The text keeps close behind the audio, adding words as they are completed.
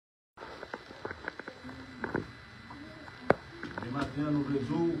this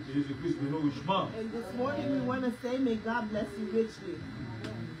morning we want to say, may God bless you richly.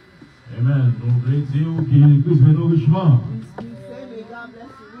 Amen. Nous voulons dire que Jésus-Christ bénit richement. We say, may God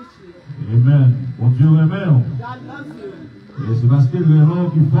bless you richly. Amen. Bon Dieu remercie. God loves you. Et c'est parce que le nom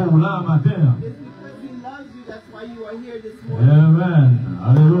qui faut là matin. It's because He loves you. That's why you are here this morning. Amen.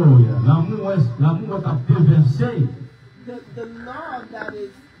 Alléluia. L'amour est déversé. The love that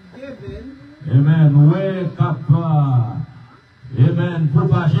is given. Amen. Ouais, capable. Amen.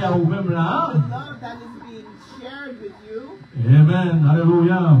 Propager à vous-même là. The love that is being shared with you. Amen.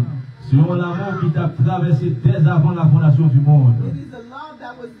 Alléluia. C'est un amour qui t'a traversé dès avant la fondation du monde. It is a love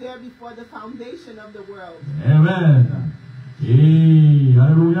that was there before the foundation of the world. Amen. Et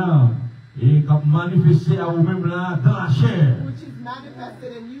alléluia. Et qui a manifesté à vous-même là dans la chair. Which is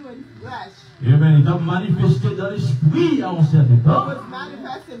manifested in you in flesh. Amen. Il a manifesté dans l'esprit à un certain temps. It was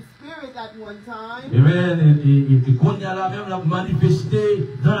manifest in spirit at one time. Amen. Et qu'on y a là même l'a manifesté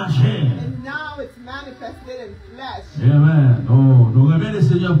dans la chair. And now it's manifested in flesh. Amen. Oh, nous remercions le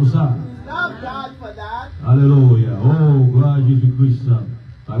Seigneur pour ça. We love God for that. Alléluia. Oh, gloire à Jésus-Christ.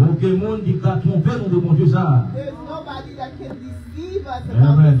 Pas aucun monde qui a trompé nous de mon Dieu ça. There's nobody that can deceive us Amen.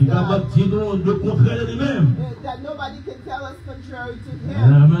 about Il this a God. bâti nous le contraire de lui-même. That nobody can tell us contrary to Him.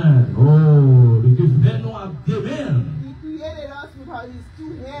 Amen. Oh, le Dieu fait nous à demain. He created us with His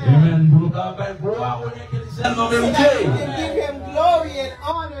two hands. Amen. Pour nous faire gloire, on est qu'il seulement So that we mérité. can give Him glory and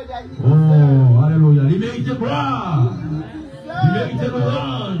honor that He deserves. Oh, alléluia. Il mérite gloire. Il He mérite deserves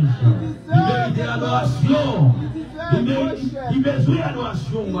louange. Il mérite adoration. Il besoin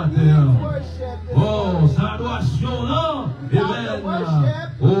d'adoration maintenant. Oh, sa adoration là. Amen.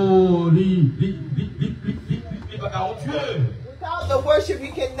 Oh, Without the worship,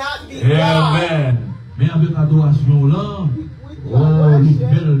 we cannot be God. Amen. Mais avec adoration là, oh, il fait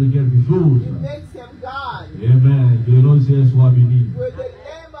quelque chose. It makes Him God. Amen. Que le nom de Dieu soit béni. Where the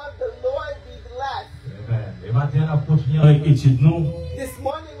name of the Lord be blessed. Amen. Et maintenant, on continue avec l'étude, nous. This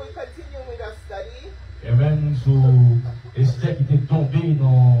morning we continue with our study. Amen. Sur Esther qui était tombée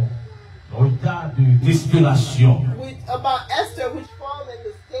dans l'état de desperation. About Esther, which fall in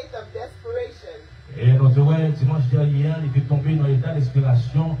the state of desperation. Et notre dimanche dernier, il était tombé dans l'état de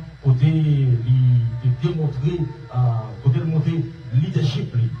desperation, côté démontrer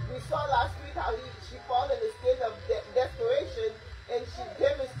leadership. We saw last week how she fall in the state of desperation and she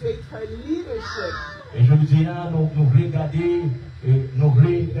demonstrates her leadership. Et je vous dis, nous voulons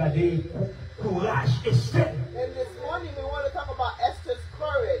regarder courage Esther. And this morning we want to talk about Esther's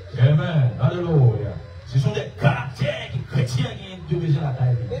courage. Amen. Alléluia. Ce sont des caractères chrétiens qui ont besoin de la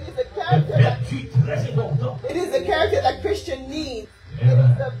taille. It is a character that Christian needs. Amen. It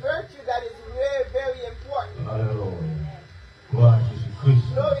is a virtue that is very, very important. Alléluia. Gloire à Jésus-Christ.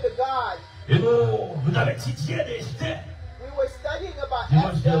 Glory to God. Et nous avons étudié d'Esther. We were studying about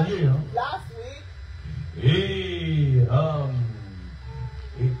Dimanche Esther dernier, hein. last week. Et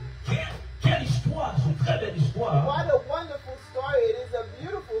quelle histoire, c'est une très belle histoire. What a wonderful story. It is a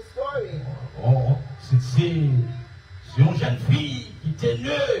beautiful story. Oh, c'est une jeune fille qui était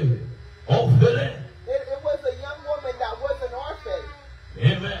née, orphelin. It was a young woman that was an orphan.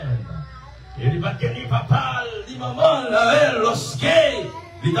 Amen. Et il va tenir papa, ni maman, là, elle, lorsqu'elle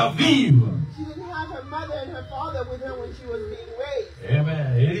était vive. She didn't have her mother and her father with her when she was being raised.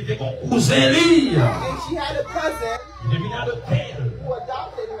 Amen. Et il était con cousin lui. And she had a cousin Il devient adopté. who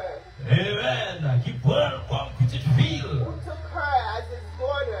adopted her. Amen. Qui prend comme petite fille. Who took her as his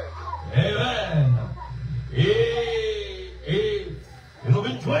daughter. Amen. Et nous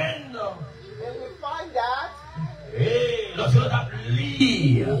venons joindre. And we find that. Et lorsqu'on a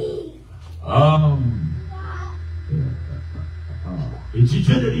lire.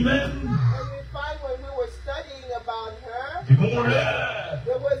 Étudier de lui-même. And we find when we were studying about her. Du bon l'heure.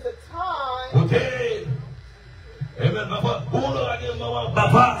 There was a time. Ok. Amen.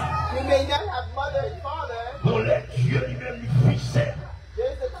 Papa. You may not have mother and father. Pour les Dieu lui-même lui fixait.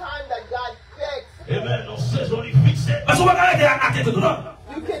 There's a time that God fixed. Amen. Non saison lui fixait. Parce qu'on va arrêter à tête tout là.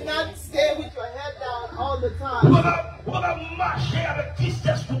 You cannot stay with your head down all the On time. va marcher avec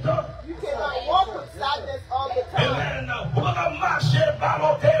tristesse tout le temps. You cannot walk with sadness all the time. Amen. On va marcher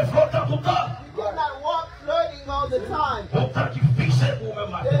ballotté, flottant tout le temps. You cannot walk flirting all the time. Autant qu'il fixait pour même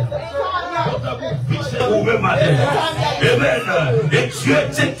matin. There's a time Autant that qu'il fixait pour même matin. Amen. Et tu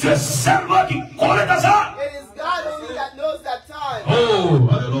es seulement qui connaît dans ça. it is God only that knows that time. Oh,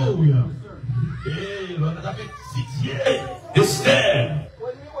 alléluia. Et on a fait étudier Esther.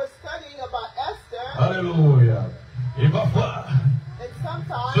 When we were studying about Esther, Alléluia. Et parfois, and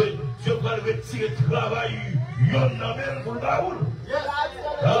sometimes tu vas retirer le travail, il y en a même pour le baoul. God's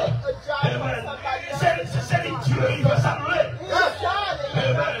going to take a job from somebody else. C'est Dieu, il va s'annuler. He is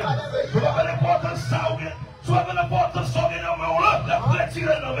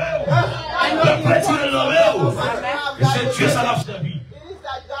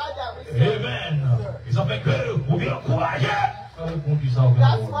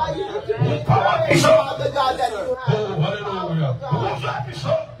encourage, Father God, that you Oh, have. hallelujah.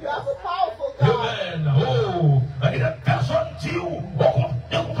 You have a powerful God. Amen. Oh, personne dit au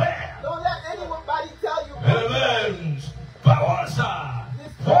contraire. Don't let anybody tell you. Amen. Parole ça.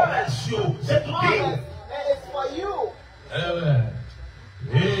 Promesse, c'est tout dit. And it's for you. Amen.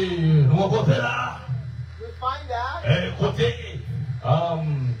 Et nous rencontrons là. We find out. Côté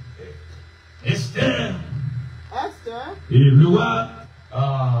Esther. Esther. Et le roi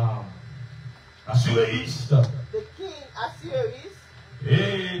Assuériste. The king Assyrius.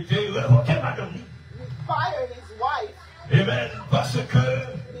 Et était révoqué madame. We fire his wife. Amen. Parce que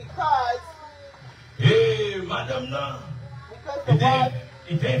Because madame là. Because the wife.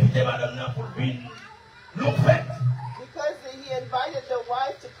 Il était invité madame là pour une longue fête. Because he invited the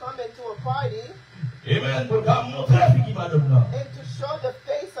wife to come into a party. Amen. Pour montrer qui madame là. And to show the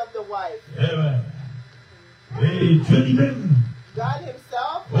face of the wife. Amen. Et Dieu lui-même. God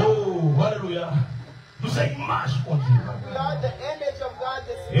himself. Oh, hallelujah. Nous sommes image pour Dieu. We are the image of God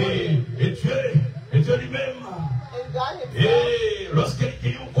this morning. Et Dieu lui-même. And God himself. Et lorsqu'il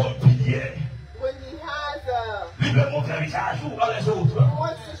est comme pilier. When he has il veut montrer visage à les autres. he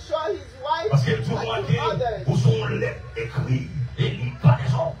wants to show his wife Parce qu'il faut like to others. pour son lettre écrit et lit par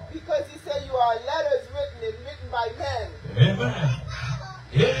les hommes. Because he said you are letters written by men. Amen.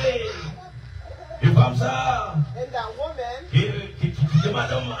 Et comme ça, And that woman, qui est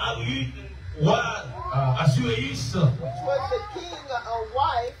madame Assuériste, which was the king, a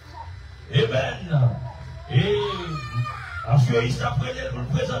wife, amen. Et Assuériste après elle pour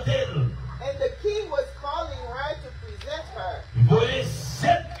présenter. and the king was calling her to present her. Il voyait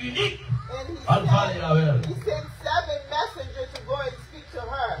 7 uniques And à parler avec elle. he sent 7 messengers to go and speak to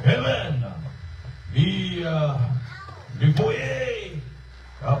her. Amen. Il voyait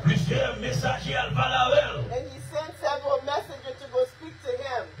plusieurs messagers à parler avec elle. And he sent several messengers to go speak to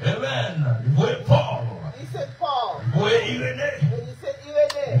him. Amen. Il voyait Paul. He said Paul. Il voyait Irénée. And he said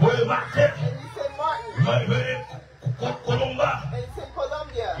Irene. Il voyait Martin. And he said Martin. Il voyait Colomba. And he said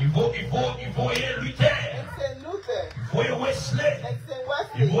Columbia. Il voyait Luther. And said Luther. Il voyait Wesley. And said Il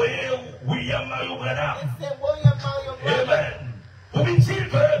Wesley. voyait William Mario Branham. And said William Marion Branham. Amen. Pour me dire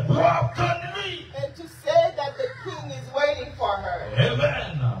que roi lui. And to say that the king is waiting for her.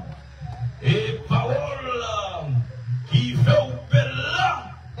 Amen. Et parole qui fait au bel là.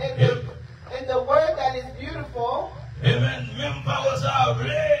 And the word that is beautiful. Amen. Même parole ça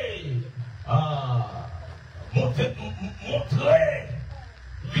montrer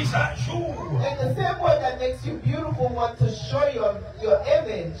visage jour. And the same word that makes you beautiful wants to show your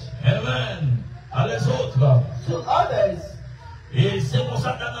image. Amen. À les autres. To others. Et c'est pour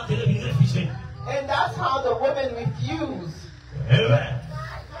ça que dans la télévision refusé. And that's how the women refuse. Amen.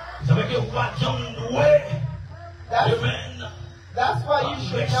 Ça veut dire quoi John Doué. Amen. That's why you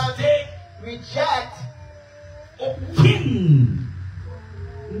should not reject aucune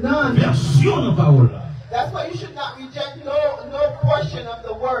none. version de parole. That's why you should not reject no portion of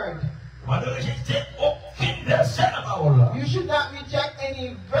the word. You should not reject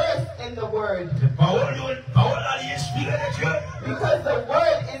any verse in the word. Because the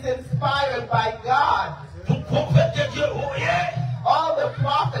word is inspired by God. All the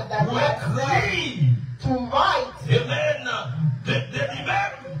prophets that God said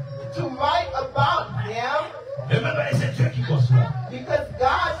to write about them, because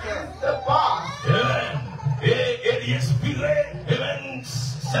God is the boss.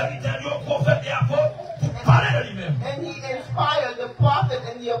 And he inspired the prophet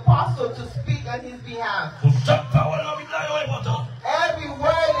and the apostle to speak on his behalf. Every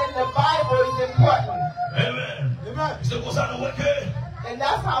word in the Bible is important. Amen. And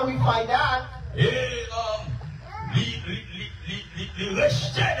that's how we find out.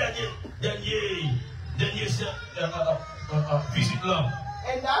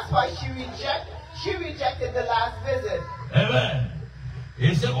 And that's why she rejected the last visit. Amen.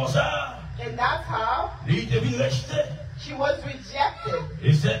 Et c'est pour ça. And that's how she was rejected.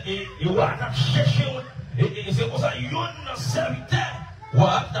 Et c'est pour ça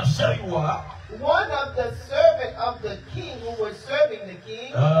one of the servants of the king who was serving the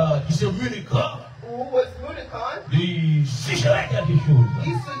king, who was Municon, he suggested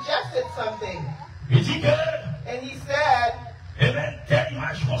something. And he said, and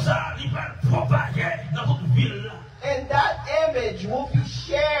that image will be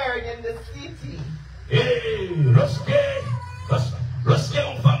shared in the city.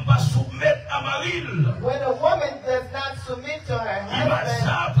 When a woman does not submit to her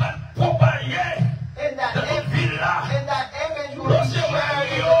husband, and that image will be shared in the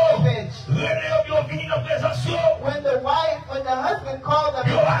image. When the husband called them,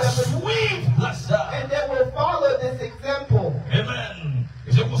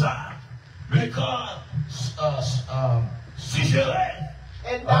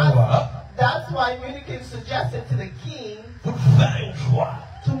 And that's why Mordecai suggested to the king to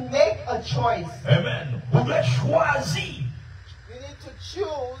make a choice. Amen. You need to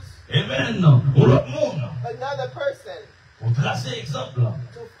choose another person to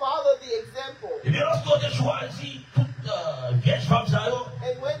follow the example.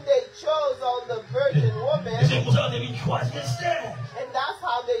 And when they chose all the virgin women, and that's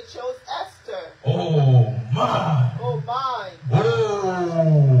how they chose Esther. Oh my. Oh my.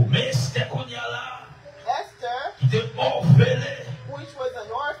 Oh, mais Esther, Esther, which was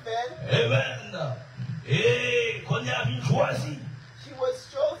an orphan, amen. Et qu'on a vu choisi. She was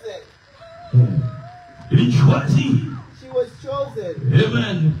chosen. Il choisi. She was chosen.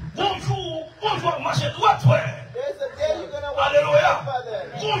 Amen. Bonjour, bonjour, marchez droit, frère. There's a day you're going to walk Alléluia. further.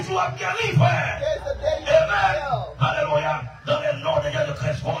 Bonjour, bien frère. There's a day you're Amen. going to Alléluia. Dans le nom de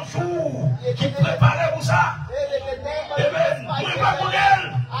Jésus-Christ, bonjour. Qui préparait pour ça? Amen. Nous ne pas pour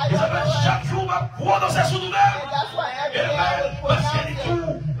elle. Ils avaient chaque jour ma prononcer sous nous-mêmes. Amen. Parce qu'il dit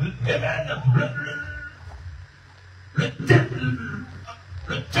tout. Amen.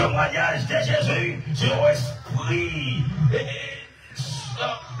 Le témoignage de Jésus, son esprit,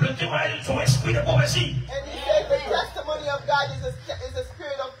 le témoignage de son esprit de prophétie. And he said the testimony of God is a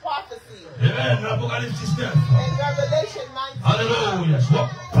spirit of prophecy. Amen. Apocalypse 19. In Revelation 19. Alléluia. Soit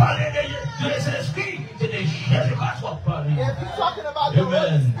parler de l'esprit, c'est de Jésus-Christ, soit parler. If you're talking about the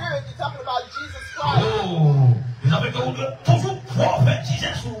Holy Spirit, you're talking about Jesus Christ. Oh, vous avez toujours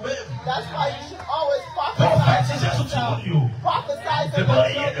prophétiser sur vous-même. That's why you should always Prophétiser sur tout le monde. prophesy C'est pas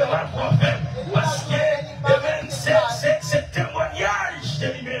lié devant le prophète. Parce que, amen, c'est témoignage de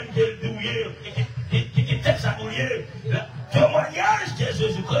lui-même qui est douillé, qui est texte à douiller. Le témoignage de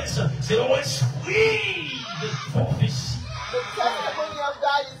Jésus-Christ, c'est l'esprit de prophétie. The testimony of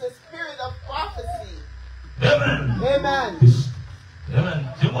God is a spirit of prophecy. Amen. Amen. Amen.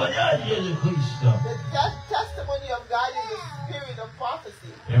 Témoignage de Jésus-Christ. The testimony of God is a spirit of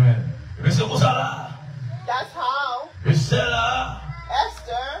prophecy. Amen. Mais c'est pour ça là. That's how Et celle-là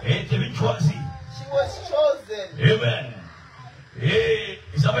Esther, était choisie. she was chosen. Amen. Et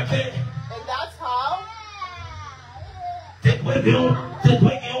ils savaient que And that's how there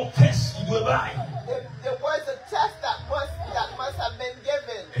was a test that must have been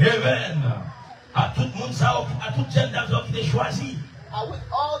given. Amen. À tout le monde, à toute jeune dame qui était choisie. With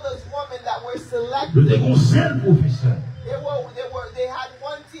all those women that were selected, They had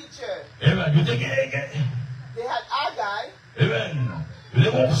one teacher. Amen. They had Agai. Amen.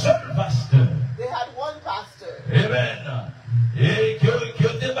 They had one pastor. Amen. Et que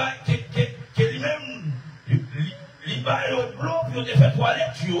lui-même, il va au bloc, il fait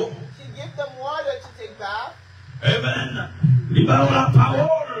toilette. She gave them water to take bath. Amen. Il va la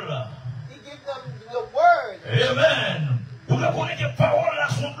parole. He gave them the word. Amen. Vous ne connaissez pas parole là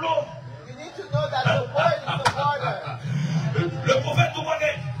sur l'eau. You need to know that the word is the water. Le prophète nous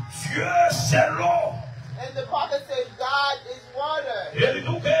dit Dieu c'est l'eau. And the prophet said God is water. Et il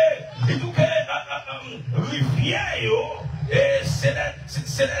dit que rivière et c'est le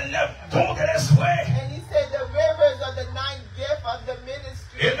don de l'esprit. And he said the rivers are the ninth gift of the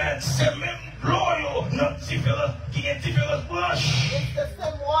ministry. Amen. C'est même l'eau qui a différentes branches. It's the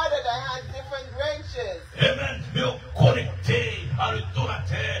same water that has different branches. Amen. Mais connecté à le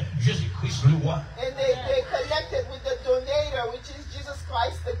donateur Jésus-Christ le roi. And they connected with the donator, which is Jesus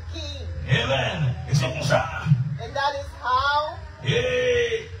Christ the King. Amen. Et c'est pour ça. And that is how.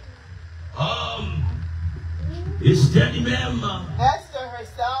 Esther lui-même. Esther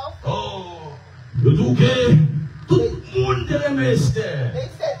herself. Oh, le douquet. Tout le monde aime Esther. They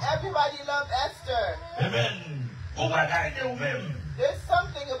said everybody loved Esther. Amen. There's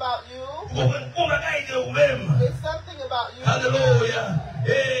something about you. There's something about you. Hallelujah.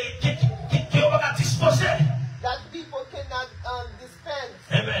 That people cannot dispense.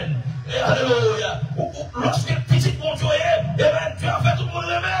 Amen. Hallelujah. When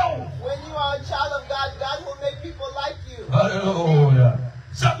you are a child of God, God will make people like you. Hallelujah.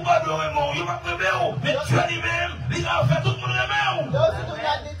 Those who Those who do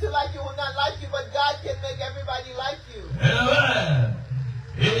not need to like you will not like you, but God can make everybody like you. Amen.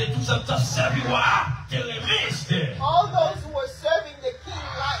 Et tout ça t'a servi à t'aimer, Esther. All those who were serving the king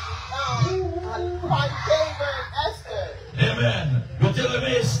find favor in Esther. Amen. Vous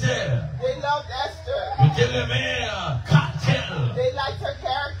t'aimez Esther. They loved Esther. Vous t'aimez caractère. They liked her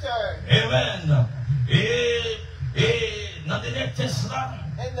character. Amen. Et dans le dernier test là.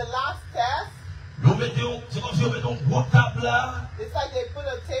 In the last test, c'est comme si on met un gros table là. It's like they put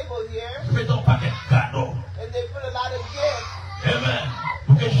a table here. On met un paquet de cadeaux. And they put a lot of gifts. Amen.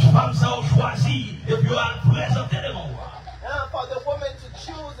 Pour que les femmes soient choisies et puis on présenter devant moi. For the woman to choose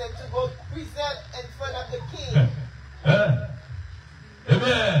present in front of the king. Eh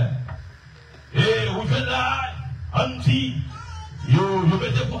bien, et vous faites là, anti, vous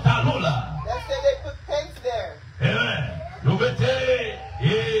mettez pour talon là. That's why they put paints there. Vous mettez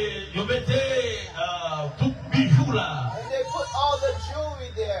tout bijou là. And they put all the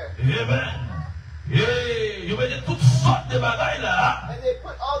jewelry there. Et vous mettez toutes sortes de bagailles là. And they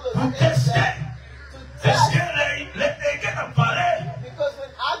put all those Pour things tester. there to Est-ce test. que les gars ont parlé? Because when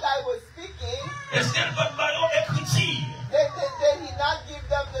Haggai was speaking, Est-ce qu'elle va parler écriture? did he not give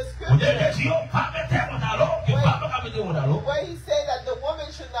them the Vous devez scripture? dire, pas mettre mon talon, que pas mettre mon talon. Where he said that the woman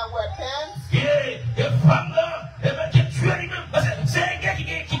should not wear pants. Et femme là, qui tue lui-même. Parce que c'est un gars qui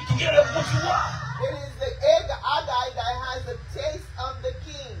a le beau pouvoir. It is the Haggai that has a taste of the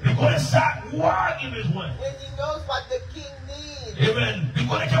king. Il connaît ça, roi qui a besoin. And he knows what the king needs. Amen. Il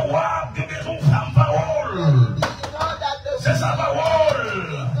connaît que roi qui a besoin de femme parole. And he knows that the C'est sa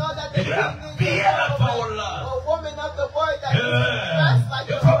parole. king Il a needs bien la parole là. a woman of the word that is dressed like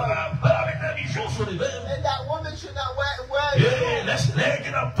Il a faut woman. avec la bichon sur les verres. And that woman should not wear Et laisse-les qui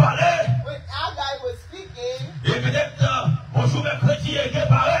n'ont parlé. When Haggai was speaking, Et peut-être, bonjour mercredi, il est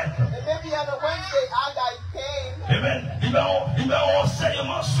pareil. and maybe on a Wednesday Haggai came, Amen. Il va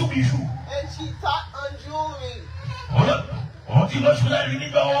enseignement sous bijoux. and she taught on jewelry. On dit, moi, je vous ai dit,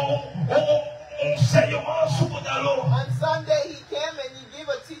 il va enseignement sous pantalon. On Sunday he came and he gave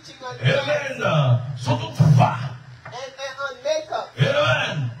a teaching on dress Amen. Surtout va. and on makeup.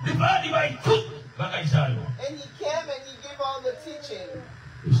 Amen. Il va tout. And he came and he gave all the teaching.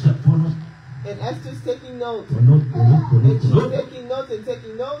 And Esther's taking notes. And she's taking notes and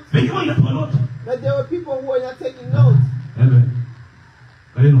taking notes. But there were people who were not taking notes.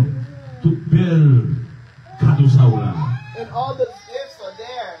 And all the gifts are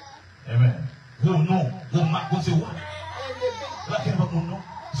there. Amen. And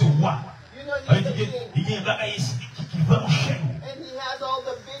the big, you know, he's thinking, and he has all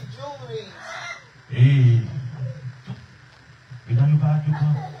the big jewelry.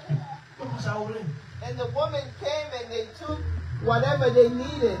 And the woman came and they took whatever they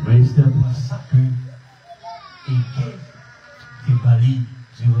needed. And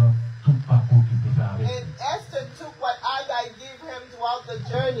Esther took what Haggai gave him throughout the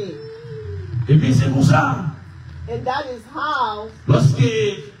journey. Et puis c'est pour ça, And that is how, lorsque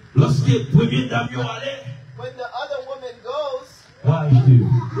premier dame y allait, when the other woman goes, they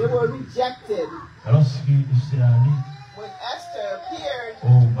they were rejected. lorsque c'est allé, When Esther appeared,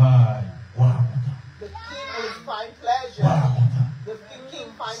 oh my, wow, the king would find pleasure. wow, The king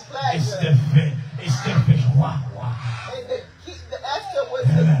find pleasure. Esther fait joie, wow. And the Esther was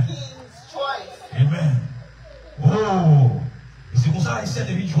the king's choice. Amen. Oh, et c'est pour ça Esther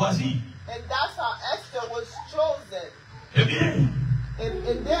devait choisir. And that's how Esther was chosen. Eh bien, And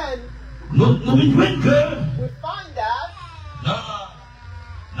then nous besoin que we find that dans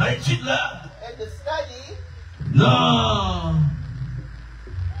l'étude là, in the study, dans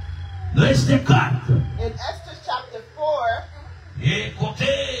Esther 4, in Esther chapter 4, et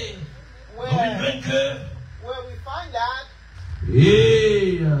côté, nous besoin que where we find that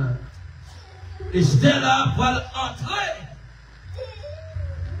et Esther là va entrer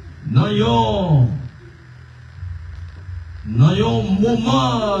dans un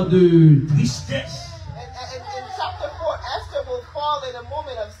moment de tristesse. and in chapter 4, Esther will fall in a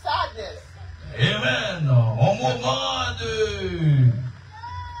moment of sadness. Amen. Un moment de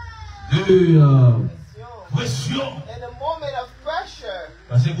pression. In a moment of pressure.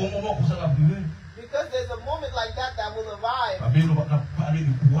 Parce que bon moment pour ça va arriver. Because there's a moment like that that will arrive. Parce qu'on va parler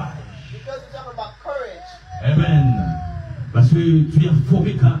de courage. Because we're talking about courage. Amen. Parce que tu es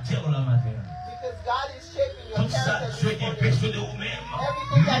formé caractère la matin. Because God is shaping your Tout ça, character. tu es impressionné de vous-même.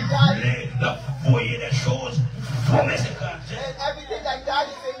 Everything that God Vous voyez des choses, former ce caractère. and everything that God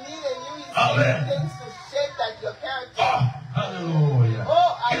is in need in you, He's Amen. doing things to shape that your character. Oh, hallelujah. Oh,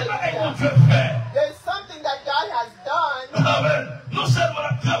 Quel bagage hallelujah. Dieu fait? There's something that God has done. Amen. Non seulement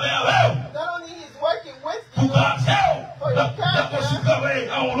la travailler avec vous, Not only He's working with pour you, caractère, for your character, travailler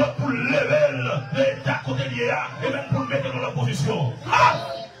en l'autre pour lever l'état côté lié et même pour le mettre dans la position.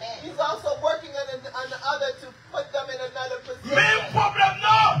 He's also working on the other to put them in another position. Même problème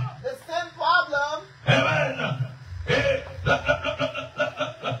non. The same problem. Amen. Et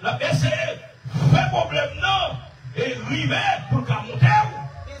la BCE fait problème non. Et river pour qu'à monter.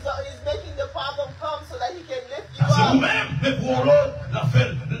 He's making the problem come so that He can lift you C'est up. vous-même, mais pour l'autre, la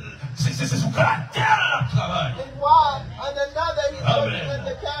fait, c'est son caractère le travail. And while on another He's working on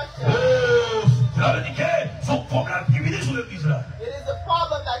the character. Oh, ça veut dire que son problème qui vient sur l'église là. It is a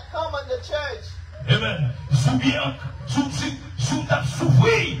problem that come on the church. Amen. Sous bien, sous t'as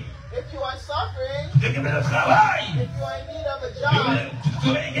souffert. If you are suffering, if you are in need of a job, if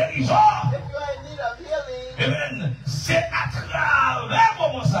you are in need of healing, amen, c'est à travers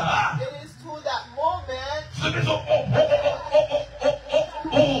moment ça. It is to that moment.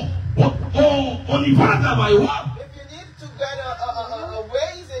 On y va travailler. If you need to get a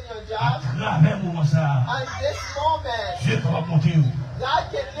raise in your job, at this moment, God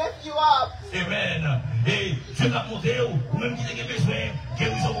can lift you up. Amen. Et Dieu t'a monté ou même qui t'a besoin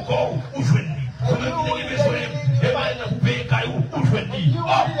guérison encore ou joindre. Ou même qui t'a besoin amen pour payer caillou ou joindre. You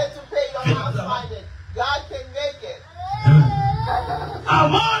needed to pay your house finance. God can make it.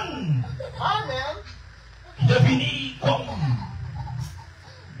 Amen. Amen. Défini comme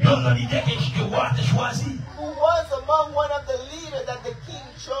l'homme d'idée que le roi t'a choisi. Who was among one of the leaders that the king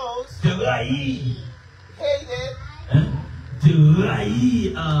chose. De raïr. Hated. De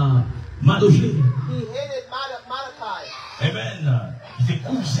raïr Mardoché. He hated Malachi. Amen. Il était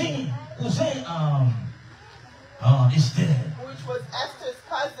cousin Esther. Which was Esther's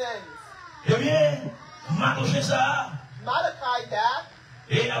cousins. Eh bien, Mardoché ça. Malachi that.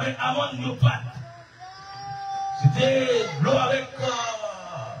 Et avec Amon Myopat. C'était l'eau avec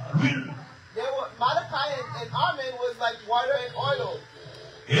l'huile. Malachi and Ammon was like water and oil.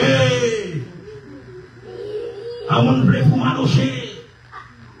 Et Amon voulait pour Mardoché.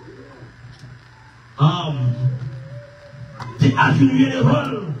 And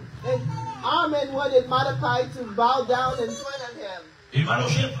Ammon wanted Malachi to bow down in front of him. Et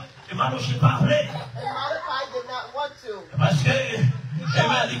Mardoché parlait. And Malachi did not want to. Parce que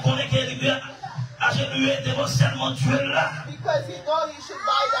il connaît qu'il est agenouillé devant seulement Dieu là. Because he know he should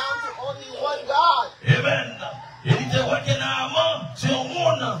bow down to only one God. Amen. Il était roi Amon, c'est un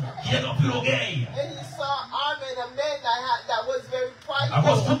monde qui est dans plus l'orgueil. And he saw Ammon, a man that was very prideful. À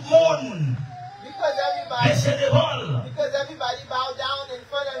cause tout le monde. Because everybody bowed down in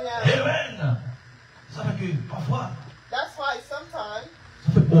front of him. Amen. Ça fait que parfois. That's why sometimes. Ça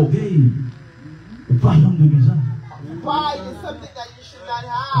fait orgueil. Pas de maison. Pride is something that you should not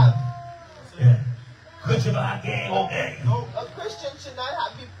have. Yeah. A Christian should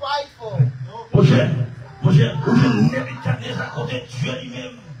not be prideful.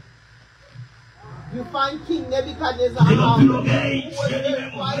 You find King Nebuchadnezzar how he was very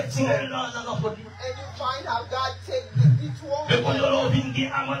prideful, and you find how God dethroned him. And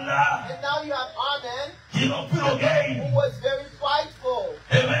now you have Ammon, who was very prideful.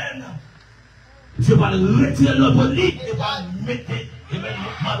 Amen. Je vais retirer l'autre lit et va mettre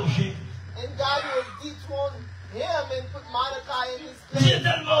Mardoché. And God will dethrone him and put Malachi in his place. And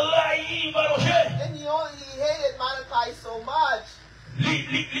he hated Malachi so much. And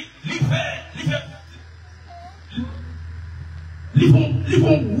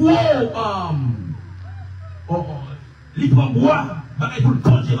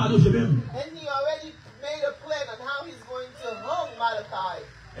he already made a plan on how he's going to hang Malachi.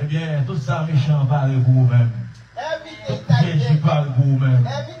 Eh bien, tout ça méchant par vous-même. Everything that they did, everything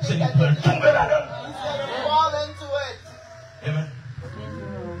that they did, he's going to fall into it. Amen.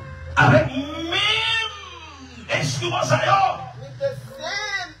 Avec même instrument ça yo. With the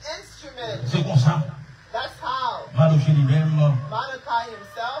same instrument. C'est comme ça. That's how. Malachi lui-même. Malachi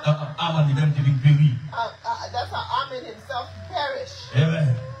himself. Ammon lui-même qui périt. That's how Ammon himself perished.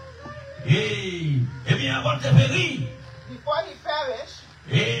 Amen. Eh bien, avant de périr. Before he perished.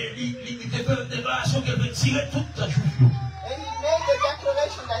 Et il fait une déclaration qu'il veut tirer toute la Juif. And he made the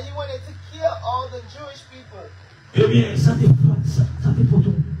declaration that he wanted to kill all the Jewish people. Eh bien, ça fait pour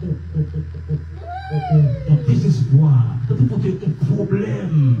ton désespoir, ça fait pour ton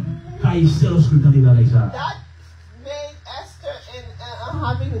problème. Quand Esther, lorsque tu arrives avec ça. That made Esther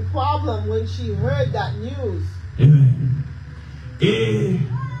having a problem when she heard that news. Amen. Et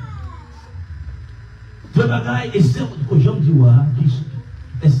le bagage, Esther, que j'aime dire,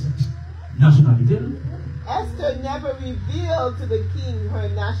 nationalité. Esther never revealed to the king her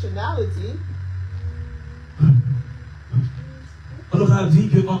nationality. On a dit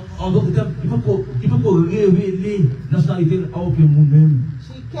que en d'autres termes, il faut pas révéler la nationalité à aucun monde même.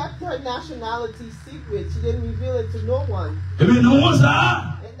 She kept her nationality secret. She didn't reveal it to no one. Et bien non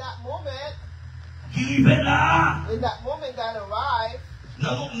ça. In that moment, qui arrivait là. In that moment that arrived.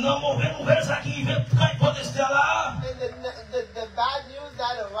 Non mauvaise nouvelle ça qui arrivait très protester là. And the bad news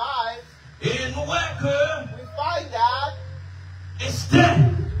that arrived. Et nous voyons que we find that Esther.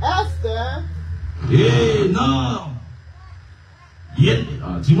 Et non.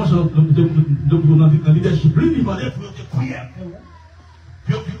 Dis-moi ça, dans leadership, lui, il fallait pour te prier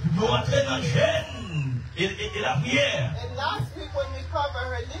pour rentrer dans le jeûne et la prière. And last week when we covered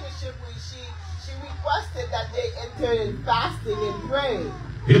her leadership, she requested that they enter in fasting and praying.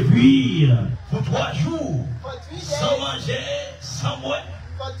 Et puis, pour 3 jours, sans manger, sans boire.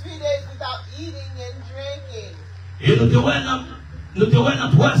 For 3 days without eating and drinking. Et nous te voyons dans le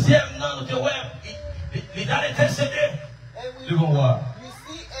 3e, nous te voyons, il a intercédé. You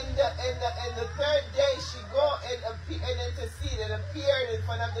see, in the 3rd day, she go and intercede and appeared in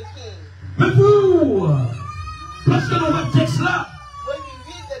front of the king. Mais vous, lorsque nous voyons le texte là, when we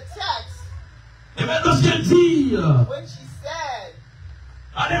read the text, et bien lorsqu'elle dit, when she said,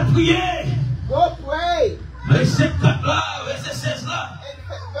 allez prier, go pray, verset 4 là, verset 16 là, and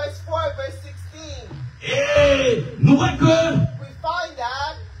verse 4, verse 16, et nous voyons que we find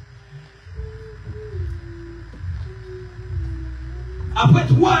that après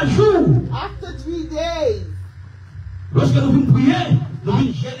 3 jours, after 3 days, lorsque nous venons prier, nous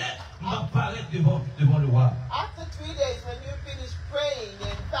venons gêner, nous apparaître devant le roi. After 3 days, when you finish praying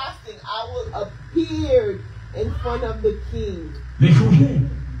and fasting, I will appear in front of the king. Mais changer.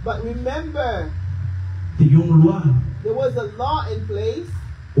 But remember, there was a law in place.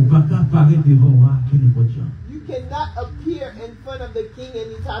 You cannot appear in front of the king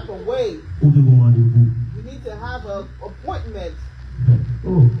any type of way. You need to have an appointment.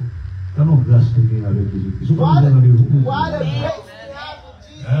 Oh, what a grace we have with Jesus. You don't need an appointment.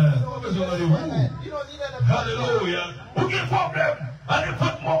 Hallelujah. You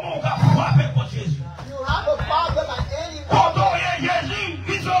have a problem at any moment.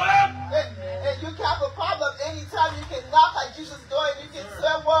 And you can have a problem anytime you can knock at Jesus' door and you can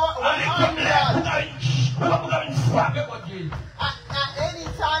say, well, at any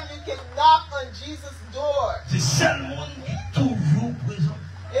time you can knock on Jesus' door.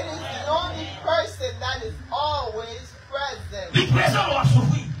 It is the only person that is always present. He's present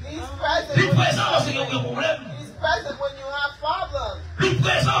when you have problems. He's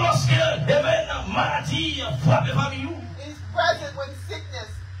present when sickness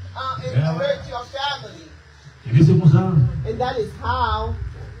hurts your family. And that is how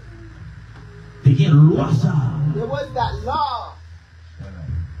there was that law.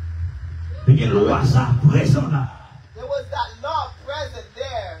 There was that law present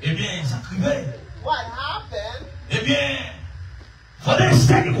there. What happened?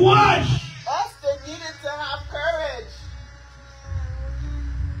 Esther needed to have courage.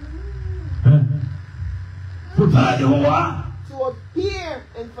 To appear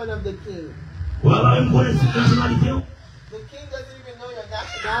in front of the king. The king doesn't even know your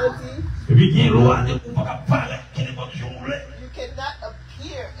nationality. You cannot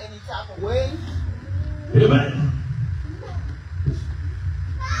appear any type of way. Amen.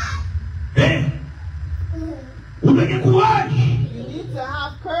 You need to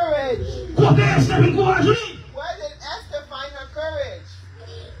have courage. Where did Esther find her courage?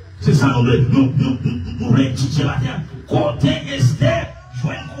 C'est ça, nous voulons teacher matin. Côté Esther,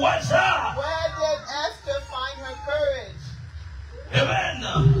 joindre quoi ça? Where did Esther find her courage? Amen.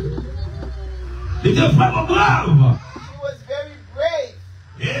 Il était vraiment brave. She was very brave.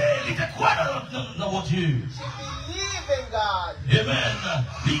 Il était quoi dans mon Dieu? She believed in God. Amen.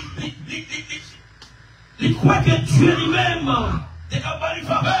 Il croit que Dieu lui-même est capable de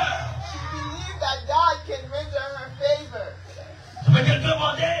faveur. She believed that God can render her favor. Ça veut dire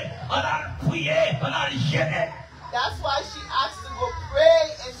demander, on a prié, on a gêné. That's why she asked to go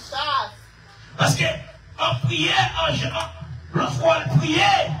pray and fast. Parce que en prière, lorsqu'on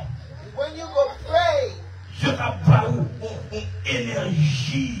priait, when you go pray, Dieu t'a pas une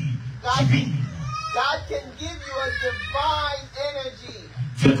énergie divine. God can give you a divine energy.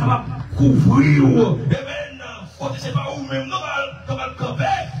 Dieu t'a couvrir. Amen. C'est pas où même, non, le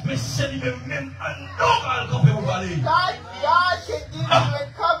camper, mais c'est lui-même, non, le camper pour parler. God can give you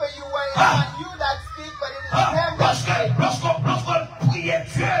and cover you where it's not you that speak, but it is Him that speaks. Lorsqu'on prie Dieu,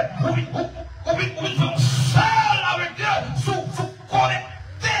 on vit seul avec Dieu, sous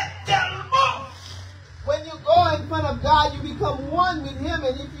connecté tellement. When you go in front of God, you become one with Him,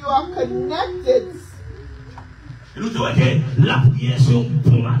 and if you are connected, nous disons que la prière c'est un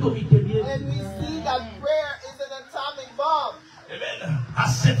bon atomique. And we see that prayer is an atomic bomb. Amen.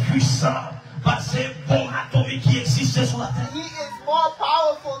 Assez puissant, assez bon atomique qui existe sur la terre. He is more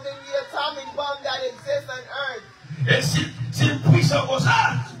powerful than the atomic bomb that exists on earth. Et s'il puissant comme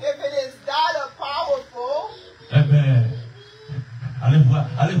ça, if it is that powerful, amen. Allez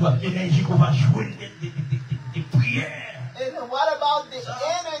voir l'énergie qu'on va jouer des prières. And what about the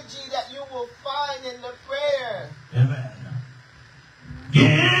energy that you will find in the prayer? Amen.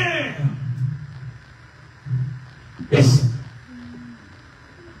 Yeah. Yes.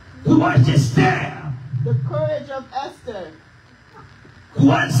 Courage Esther. The courage of Esther.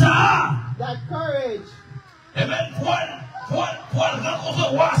 Courage ça. That courage. Amen. Pour rencontrer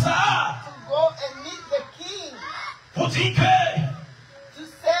go and meet the king. To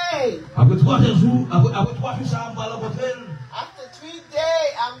say, after 3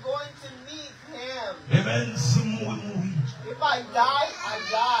 days, I'm going to meet him. Amen. If I die, I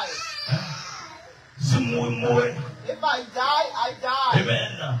die. If I die, I die.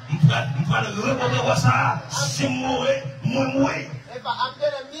 Amen. If I'm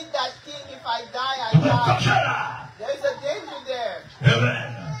going to meet that king, if I die, I die. There is a danger there.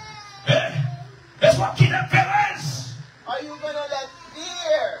 Amen. Are you going to let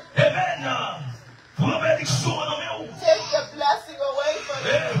fear Amen. take the blessing away from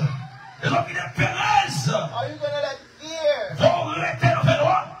you? Are you going to let fear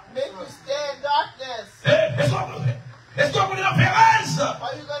make you stay in darkness? Are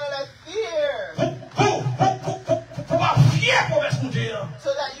you going to let fear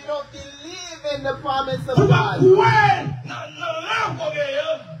so that you don't believe in the promise of God?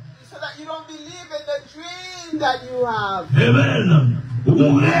 So that you don't believe in the dream that you have. Amen. You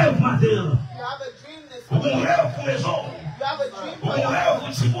have a dream this morning. You have a dream for your home.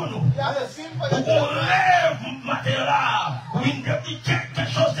 You have a dream for your children.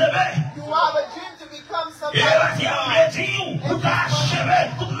 You have a dream to become somebody.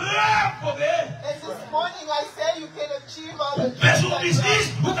 And this morning I say you can achieve all the dreams that you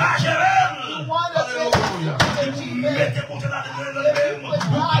have. You want to achieve it. If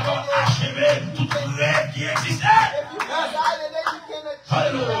you put God in it, you can achieve all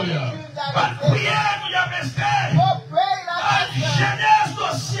the dreams that you have. Oh, pray like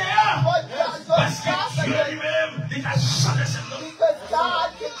because God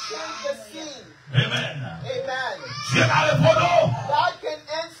can change the scene. Amen. Amen. God can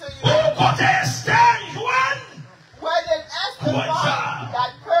answer you. Where did Esther find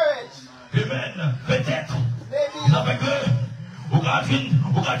that courage? Amen. Maybe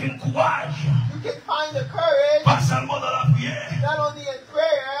you can find the courage not only in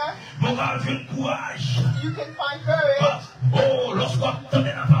prayer. You can find courage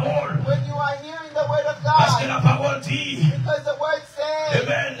when you are hearing the word of God. Because the word says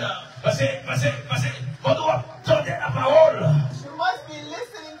you must be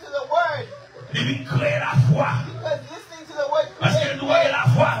listening to the word. Because listening to the word creates faith.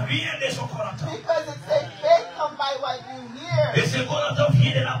 Because it says faith comes by what you hear.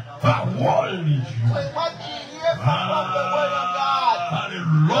 When what you hear comes from the word of God.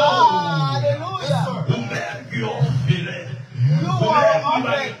 Hallelujah. You are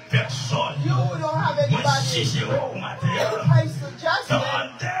offering. You don't have anybody. If I suggest it,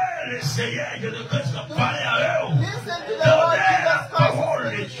 listen to the word Jesus Christ.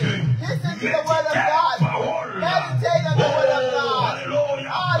 Listen to the word of God. Meditate on the word of God. Hallelujah.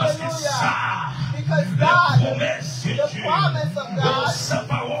 Because God, the promise of God,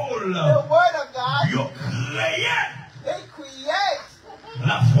 the word of God, they create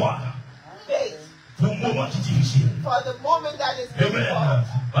faith for the moment that is difficult.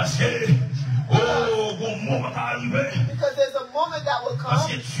 Because there's a moment that will come. God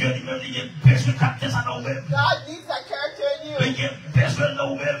needs that character in you. He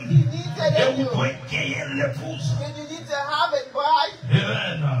needs it in you. And you need to have it, bride.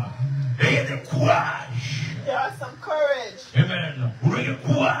 There are some courage. Amen. If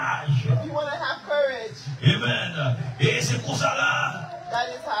you want to have courage. Amen. That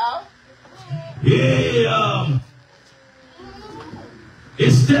is how.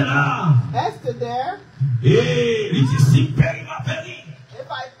 Esther there. If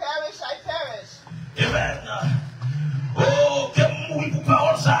I perish, I perish. Amen.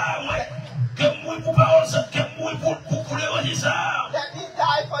 Let me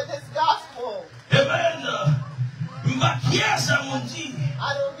die for this gospel. Amen.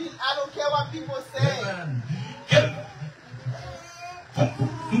 I don't care what people say. Amen.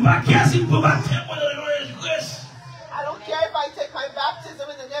 I don't care if I take my baptism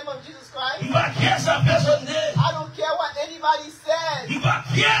in the name of Jesus Christ. I don't care what anybody says. I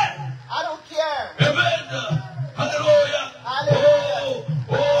don't care. Amen. Hallelujah. Hallelujah.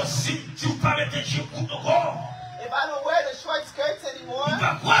 If I don't wear the short skirts anymore, I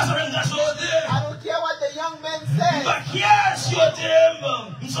don't care what the young men say. I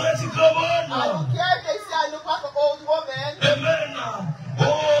don't care if they say I look like an old woman. Amen.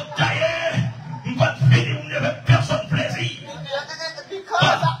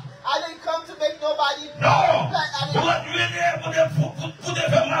 Because I didn't come to make nobody No. I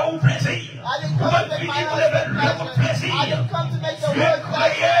didn't come to make my husband pleasure. I didn't come to make the world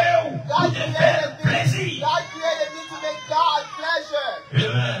pleasure. God created me to make God pleasure.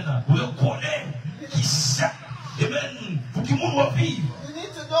 Amen. You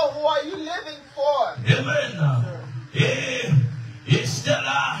know who are you living for. Amen. Esther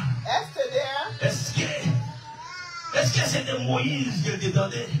là. Esther there. Est-ce que c'était Moïse qu'elle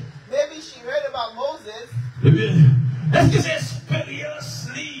détendait? Maybe she heard about Moses. Eh bien, est-ce que c'est expérience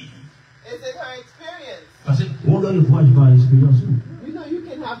li? Is it her experience? Parce que on doit le voir par expérience. You know you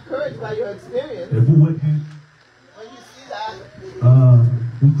can have courage by your experience. Et vous voyez que when you see that,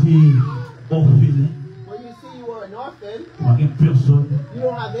 vous êtes orphelin. when you see you are an orphan, Il n'y a personne. you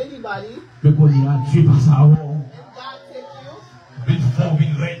don't have anybody, Mais qu'on y a tué par ça. and God takes you Une forme,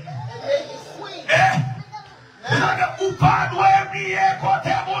 une reine. and make you queen. Ou pas doit oublier côté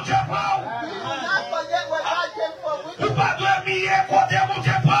mon Dieu. You do not forget where God came from with Ou you. pas doit oublier côté mon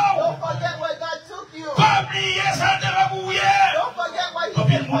Dieu. Don't forget where God took you. Pas oublier ça de la bouillère. Don't forget why He Comme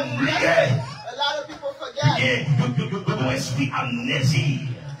came il from m'a you. oublié. A lot of people forget. Yo esprit amnésie.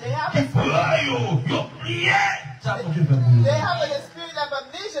 They have Qui a spirit. yo oublié. Ça mon Dieu. They have a spirit of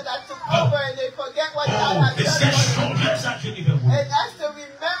amnesia that took over and they forget what God has Et c'est done. changé ça que Dieu fait pour vous. And Esther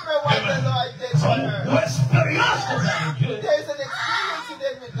remember what the Lord did for her. Expérience avec Dieu. There's an experience you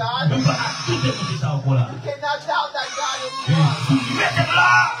did with God. Nous va tout écouter ça encore là. You cannot doubt that God is God. Vous mettez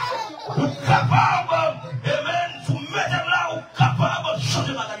là. Vous capable. Amen. Vous mettez là. Vous capable de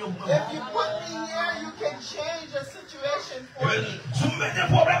changer ma carrière. If you put me here, you can change the situation for me. Vous mettez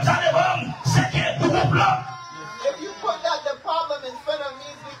problème ça devant. C'est que vous plan. If you put that the problem in front of me,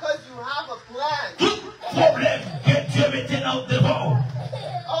 it's because you have a plan. Tout problème que Dieu mettait là devant.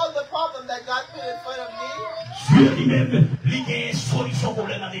 All the problem that God put in front of me, Dieu lui-même, il y a une solution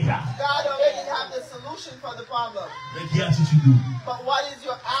problème là déjà. God already have the solution for the problem. Mais qui attitude? But what is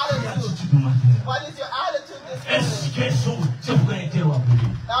your Qui attitude? attitude matin? What is your attitude this Est-ce morning? que c'est pour interrompre?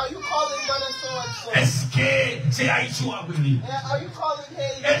 Are you calling brother so and so? Est-ce que c'est Haïti ou Abri? Are you calling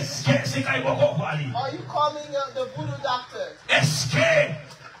Haiti? Est-ce que c'est Kaïboko Valley? Are you calling the voodoo doctor? Est-ce que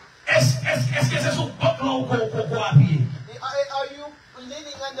c'est son peuple ou qu'on appuie? Are you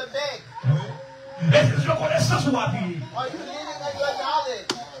leaning on the bank? Est-ce que c'est connaissance ou appuie? Are you leaning on your knowledge?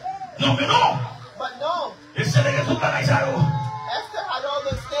 Non, mais non! But no, Et c'est les tout bagages ça. Esther had all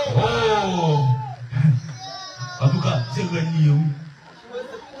those things. Oh! En tout cas, c'est le lieu. She was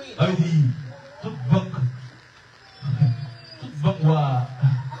the queen. Elle dit, toute banque,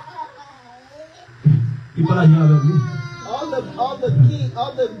 il parle avec lui. All the key,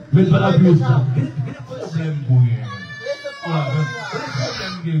 all the Mais key pas la right plus now. ça. Quel est le problème pour lui? There's a problem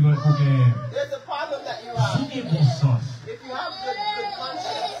you have. There's a problem that you have. Souvenez bon sens. If you have good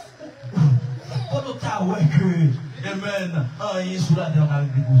conscience, Quand tu as ouais que, amen, rien sous la terre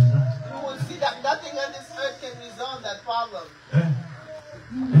avec des choses là. you will see that nothing on this earth can resolve that problem.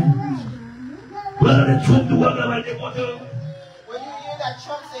 Voilà les troupes de voir la déporteur. When you hear that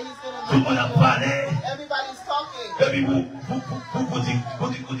Trump say he's going Tout le monde a to parlé. everybody's talking, Et puis vous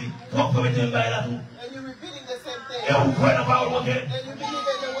dites, pourquoi mettez un bail là tout? and you're repeating the same thing, Et vous croyez la parole de Dieu. and you believe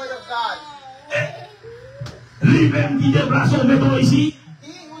in the word of God. Lui-même qui déplace son béton ici.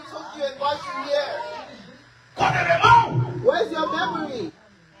 He who took you and brought you here, Connaît-le. where's your memory?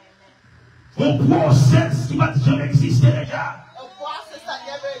 Un process qui va jamais exister déjà. A process that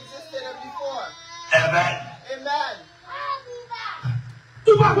never existed before. Amen. Amen.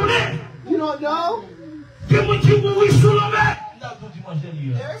 Tu vas connaître. You don't know? Que moi qui mourir sous l'eau. There are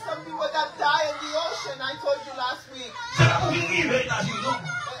some people that die in the ocean, I told you last week. C'est la pour arriver dans une eau.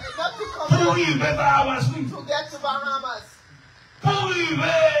 It's not to come Pour down arriver Bahamas, oui. to get to Bahamas. Pour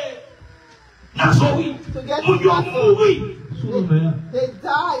arriver Nassau, oui. To get Mon to Dieu, Nassau. oui. Sous l'eau, mais. They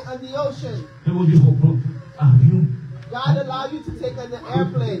die on the ocean. Et mon Dieu, faut prendre avion. God allow you to take an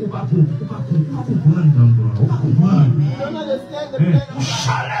airplane. Ou pas comprendre. You don't understand the plan of God.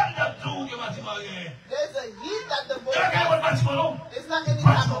 Chaleur de tout que bâtiment rien. There's a heat that the boat Quel est le bâtiment non? It's not any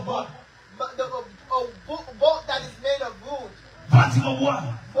type of boat, but the boat that is made of wood. Bâtiment bois.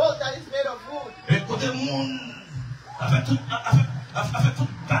 Boat that is made of wood. Et côté monde, avec toute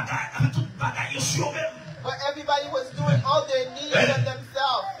bagaille sur même. But everybody was doing all their needs on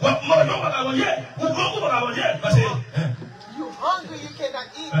themselves. You hungry, you cannot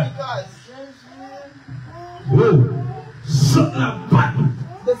eat because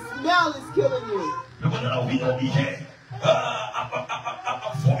the smell is killing you. And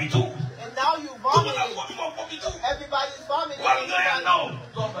now you vomiting. Everybody's vomiting.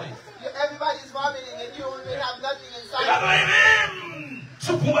 Everybody's vomiting and you don't even have nothing inside.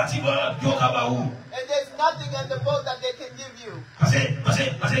 And there's nothing on the boat that they can give you.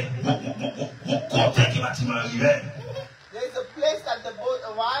 There's a place that the boat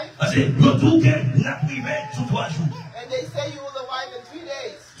arrives. And they say you will arrive in 3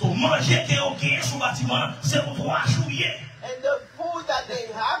 days. And the food that they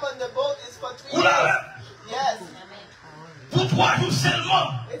have have on the boat is for 3 days. Yes. Pour 3 jours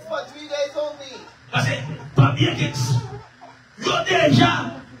seulement. It's for 3 days only. Parce que pas bien que yo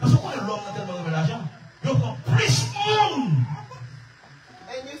déjà parce qu'on est l'homme tellement de l'argent. Yo prend plus monde.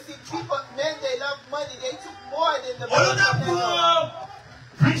 And you see people, men, they love money. They took more than the On a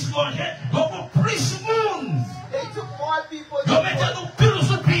plus manger, yo plus monde. They took more people Yo mettez nous pile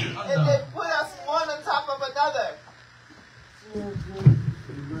sur pile. and they put us one on top of another.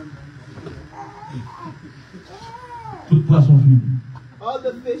 Tout poisson fini. All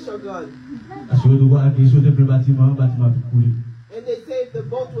the fish are gone. Parce que vous voyez que sur le bâtiment couler. And they say if the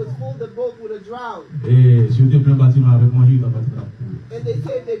boat was full, the boat would have drowned. Et sur le bâtiment avec manger, il va pas couler. And they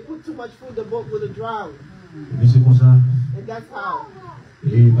say if they put too much food, the boat would have drowned. Mais c'est comme ça. And that's how.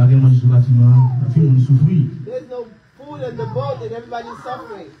 Et pas de manger sur le bâtiment, la fille on souffrir. There's no food in the boat and everybody's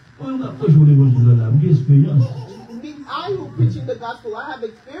suffering. On a pas joué l'évangile là, j'ai expérience. I who preaching the gospel, I have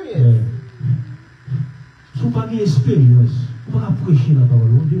experience. Si vous n'avez pas d'expérience, vous ne pouvez pas prêcher la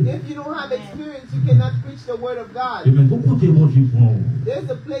parole de Dieu. If you don't have experience, you cannot preach the word of God. Et même beaucoup de bon Dieu prend. There's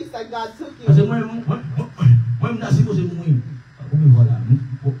a place that God took Parce que you. moi, je suis posé moi. Voilà,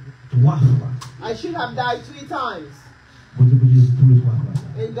 3 fois. I should have died 3 times. Bon Dieu peut tous les 3 fois.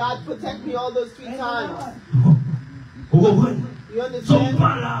 And God protect me all those 3 times. Vous comprenez? You Ils ne sont understand?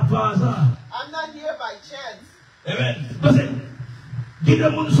 pas là par hasard. I'm not here by chance. Amen. Parce que qui de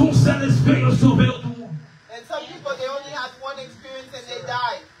monde sont seule expérience sauvée tout le monde. And some people, they only had 1 experience and they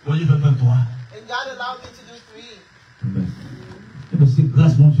died. Bon Dieu fait même 3. And God allowed me to do 3. Amen. C'est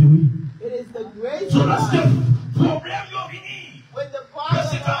grâce mon Dieu, oui. It is the grace So of lorsque God. le problème est venu, When the que problem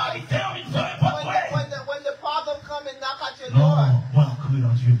c'est pas comes, habité, on ne fait pas when the problem come and knock at your non, door, moi, on crie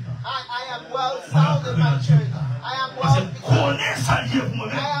dans Dieu. I am well sound in my church. I am Parce well. que connaît ça Dieu pour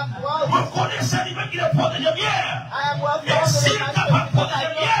moi-même. Moi, connais ça lui-même qu'il est protégé bien. I am well Et s'il founded in est my capable de church.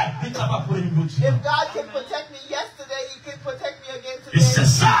 protéger bien, il est capable de protéger l'autre. If God can protect me yesterday, He can protect me again Et c'est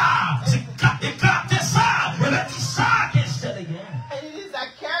today. ça, c'est éclater ça, et là, c'est ça qu'Esther a gagné. And it is that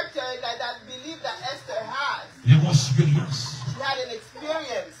character that belief that Esther has. Il a une expérience. She had an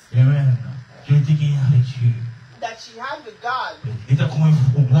experience Amen. Qui a été gagné avec Dieu. that she had with God. Il était comme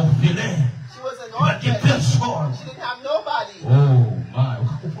un orphelin. She was an Il n'a dit orphan. personne. She didn't have nobody. Oh, my. On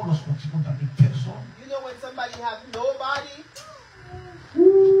comprend lorsqu'on dit qu'on n'a personne. You know when somebody has nobody,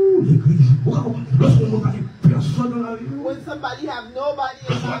 Ouh, l'église. Lorsqu'on n'a personne dans la vie. when somebody have nobody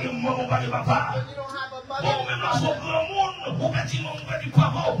in Lorsqu'on life, n'a pas de maman, papa. when you don't have a mother Oh, and même a lorsqu'on father, prend le monde, on va dire, on va dire,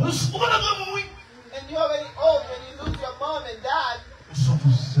 papa. On va dire, and you're already old, when you lose your mom and dad, nous sommes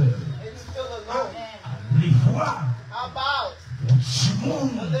tous seuls. and you feel alone. Les voir. How about Un petit a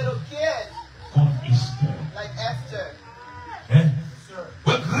monde little kid comme Esther. like Esther? Hein?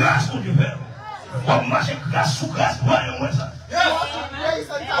 Ouais, grâce, mon Dieu, Père. On marche grâce sous grâce. Ouais, ouais, ça. You walk in grace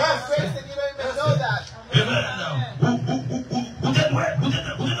on top of grace and you don't even know that.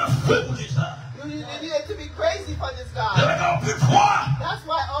 Vous êtes un feu pour ça. You needed to be crazy for this Vous guy. avez un peu de foi. That's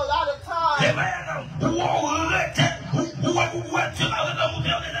why a lot of times, Amen.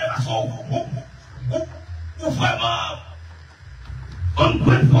 Ou vraiment,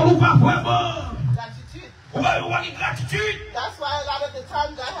 ungrateful ou pas vraiment. gratitude. Ou pas avoir une gratitude. That's why a lot of the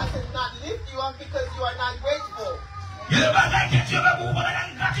time God has to not lift you up because you are not grateful. Il y a des bagages que Dieu va vous faire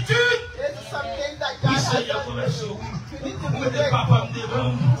une gratitude. There's some things that God has done for you. You need to Vous be mettez grateful. papa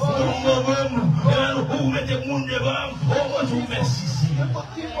devant, vous mettez monde devant. Oh, je vous remercie. You put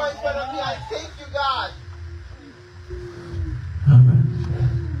people in front of me. I thank you, God. Amen.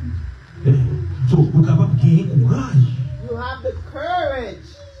 So, vous êtes capable de gagner courage. You have the courage.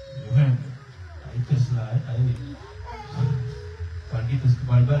 Amen.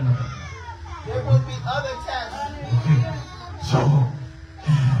 There will be other tests. Okay. So,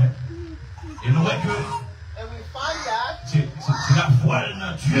 you know what, And we find that c'est la foi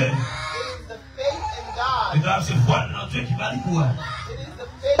dans Dieu. it is the faith in God. Regarde, c'est foi dans Dieu qui va le courage. It is the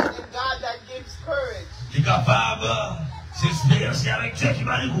faith in God that gives courage. Il est capable, c'est l'expérience avec Dieu qui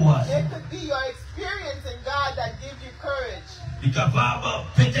va le courage. It could be your experience in God that gives you courage. Il est capable,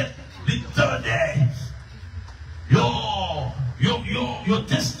 peut-être, l'éternel. Yo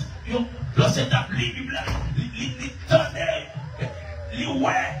test, lorsque tu as lu la Bible, l'éternel,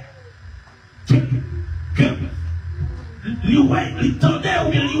 l'éternel,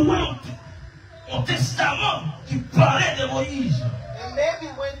 ou bien au testament qui parlait de Moïse. And maybe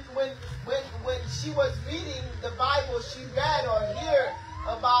when she was reading the Bible, she read or heard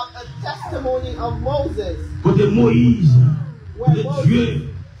about a testimony of Moses. Côté Moïse, Where le Moses,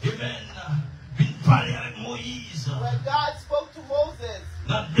 Dieu, vient parler avec Moïse. where God spoke to Moses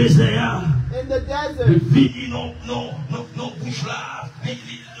Dans le désert, in the il desert. vit non, bouche là,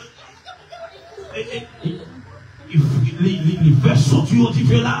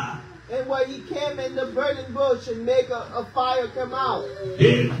 And when he came in the burning bush and make a fire come out.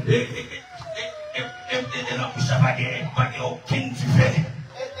 And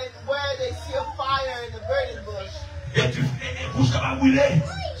where they see a fire in the burning bush. And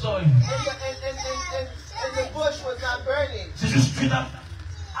the bush was not burning. And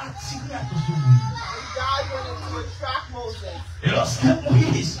God wanted to attract Moses.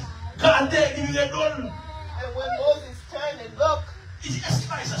 And when Moses turned and looked, is this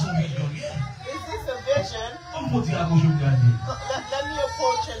a vision? Let me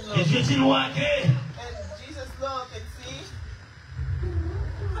approach and look. And Jesus looked and see.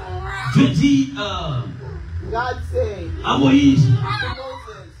 God said to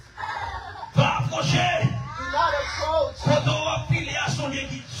Moses, do not approach.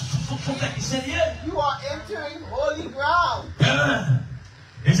 You are entering holy ground.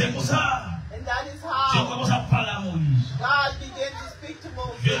 And that is how God began to speak to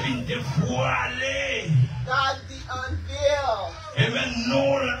Moses. God unveiled.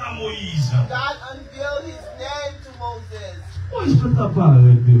 God unveiled his name to Moses.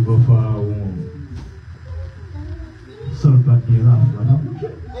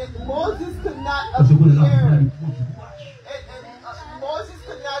 And Moses could not appear. Moses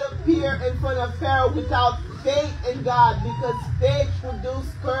could not appear in front of Pharaoh without faith in God, because faith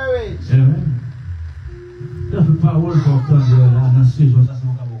produces courage.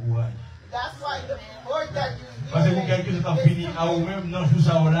 That's why the word that you hear is to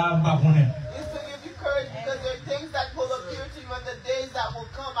give you courage, because there are things that will appear to you in the days that will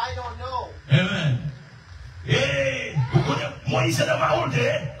come. I don't know. Amen.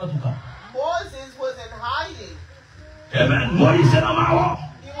 Moses was in hiding. Amen. He was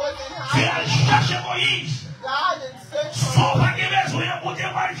in hiding. God in search for what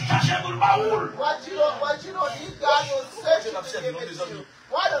you don't need, God will search you to give it to you.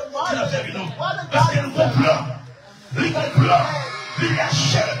 What a marvelous, what a God is.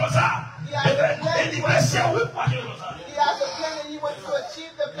 He has a plan and he wants to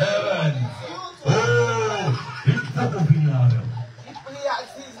achieve the plan. He's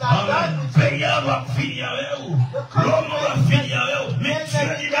not done with you.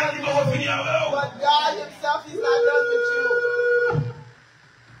 But God himself is not done with you.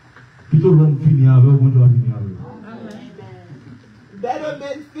 Better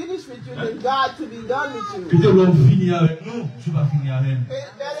men finish with you than God to be done with you. Better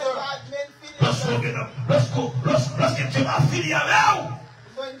God men finish.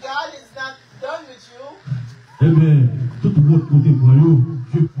 When God is not done with you,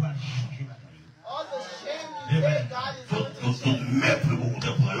 all the shame you say, God is going to change.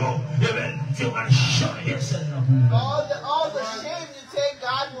 All the shame you take,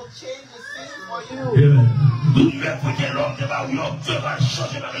 God will change the scene for you.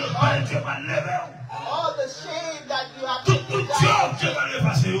 All the shame that you have taken,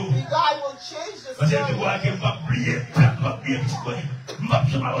 God will change the story.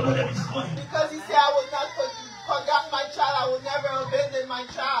 Because he said, I will not forget my child, I will never abandon my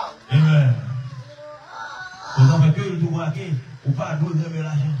child. Amen.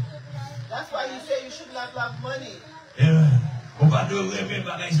 That's why he said you should not love money. Amen. You should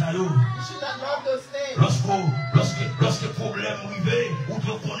not love those things.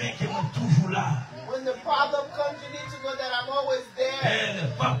 When the problem comes, you need to know that I'm always there.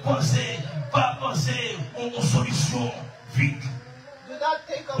 Do not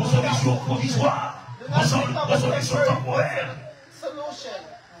think of a temporary solution.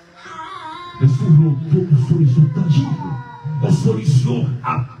 Une solution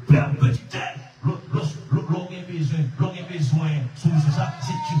à perpétuité. If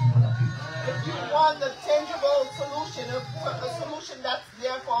you want the tangible solution, a solution that's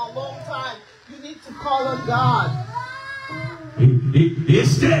there for a long time, you need to call on God.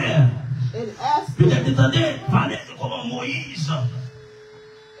 Esther. Peut-être attendez, parlez de comment Moïse,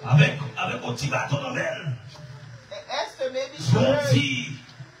 avec un petit bâton dans elle. Esther maybe heard.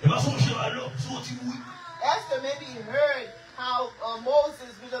 Esther maybe heard how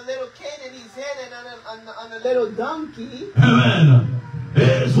Moses with a little cane in his hand and on a little donkey. Amen.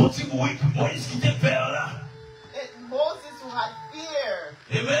 And Moses who had fear.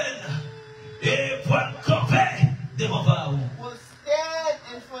 Amen. Will stand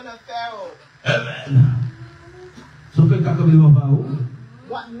in front of Pharaoh. Amen.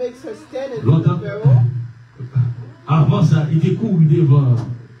 What makes her stand in front of Pharaoh? Avant ça, il était couru devant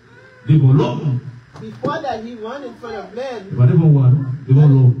l'homme. Before that, he ran in front of men. Not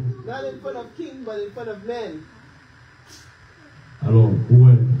in front of king, but in front of men. Alors,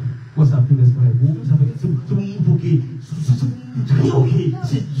 ouais, quoi ça peut laisser pas vous? Ça fait c'est bon qui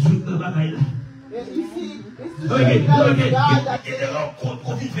c'est Dieu qui va là.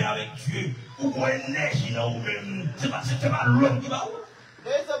 Quand tu fais avec Dieu, ou quoi énergie là ou même, c'est pas l'homme qui va.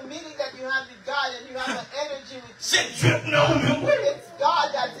 There's a meeting that you have with God and you have an energy with c'est Dieu qui n'a ou it's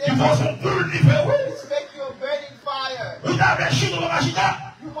God that's in you. It's make you a burning fire. You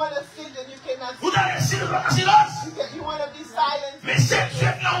want to sit and you cannot sit. You want to be silent. Mais c'est Dieu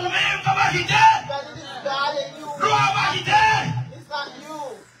qui n'a ou même comme agité. But it is God in you. It's not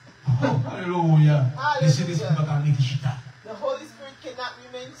you. Oh, alléluia. The Holy Spirit cannot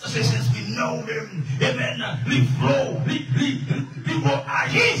remain still. Since we know him, amen, we flow, we go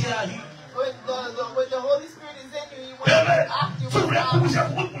agir. When the Holy Spirit is in you, you want to act your if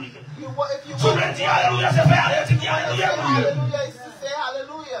you want to say hallelujah, is to say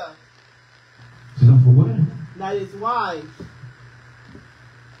hallelujah. That is why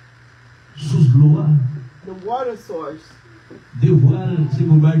the water source, the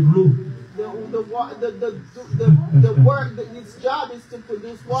work, its job is to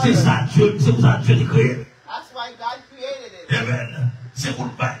produce water. That's why God created it. Amen. C'est pour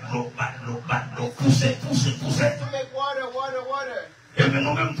pousser. To make water. Amen.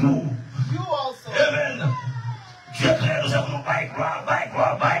 Nous-mêmes tout. You also. Amen. Dieu crée nous avons gloire. God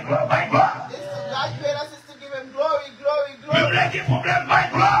created us is to give him glory. Même les problèmes,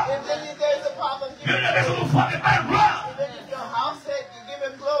 gloire. If there's a problem, give him gloire. Even if your house said, you give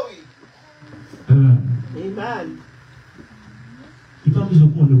him glory. Amen.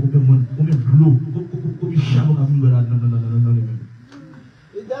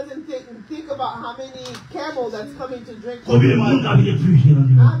 It doesn't think about how many camel that's coming to drink water.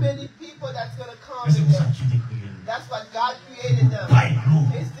 How many people that's going to come in there. That's what God created them.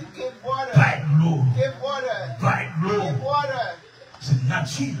 It's to give water. Give water.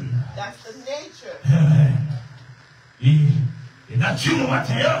 That's the nature.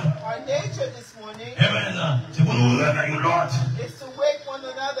 Our nature this morning is to wake one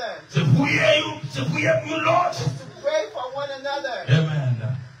another. Is to pray for one another. Amen.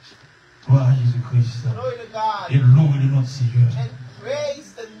 Gloire à Jésus-Christ. Glory to God. Et louez notre Seigneur. And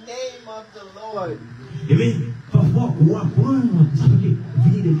praise the name of the Lord.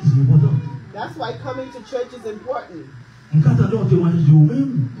 That's why coming to church is important. I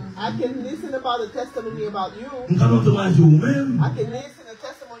can listen about the testimony about you. I can listen to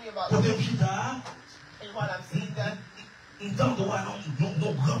testimony about you. And what I'm seeing that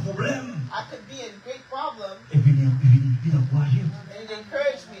I could be in great problem. And it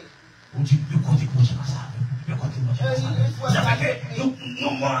encouraged me. That's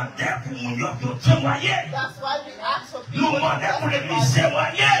why we ask for people to testify. We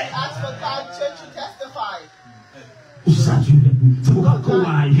ask for God's church to testify.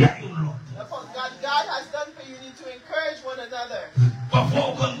 God has done for you, you need to encourage one another.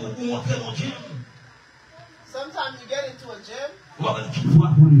 Sometimes you get into a gym, you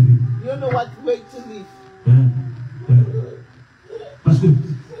don't know what weight to lift.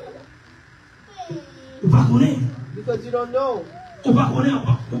 Because you don't know. You don't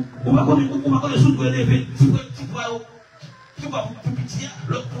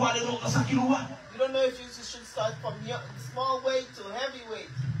know if you should start from small weight to heavy weight.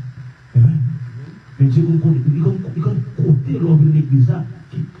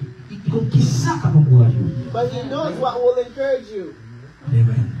 But he knows what will encourage you.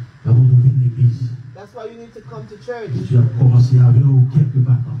 Amen. That's why you need to come to church. He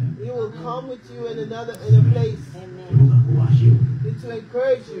will come with you in a place. Amen. Need to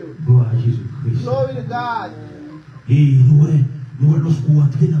encourage you. Glory to God.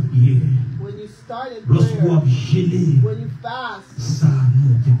 When you start in prayer, when you fast,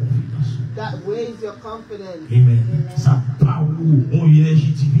 that weighs your confidence. Amen.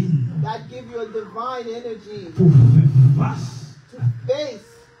 That gives you a divine energy to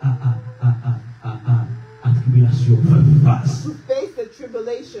face the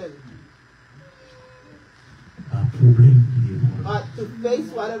tribulation. To face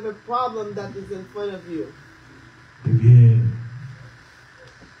whatever problem that is in front of you.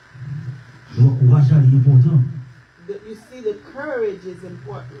 You see, the courage is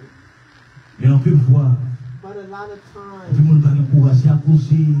important. But a lot of times,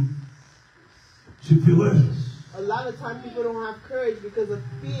 people don't have courage because of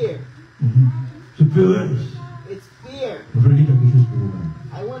fear. It's fear.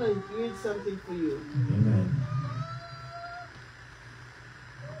 I want to read something for you. Amen.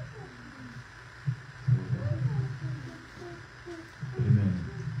 Amen.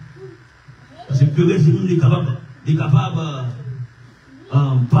 Parce que pleurer, c'est même des capables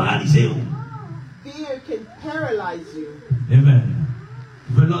paralyser. Fear can paralyze you. Amen.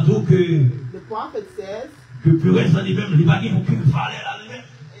 The prophet says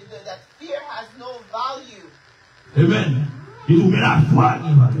that fear has no value. Amen.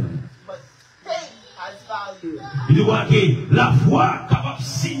 But faith has value. Your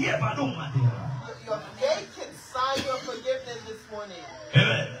faith can sign your forgiveness this morning.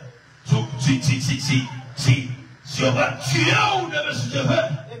 Amen.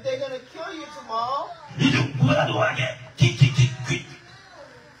 If they're going to kill you tomorrow,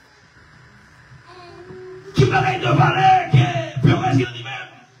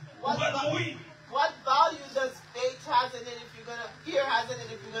 what value does faith have in it if you're going to, fear has in it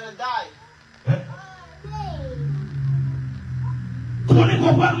if you're going to die?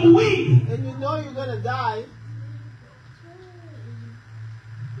 And you know you're going to die.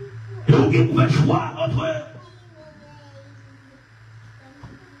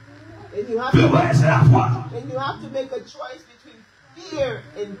 And you have to make a choice between fear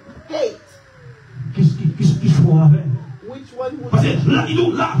and faith. Which one would you choose? And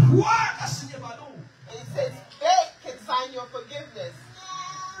it says faith can sign your forgiveness.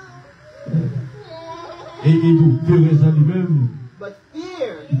 But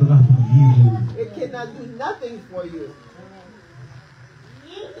fear, it cannot do nothing for you.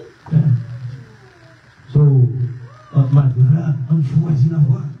 So,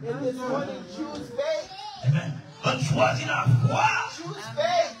 in this morning, choose faith. Amen. Choose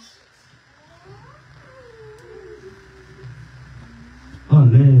faith.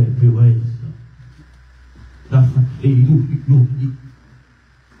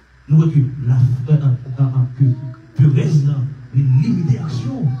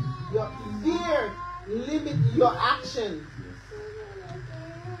 Your fear limits your action.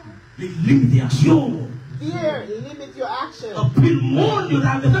 Fear limits your action. A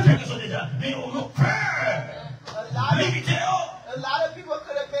lot of people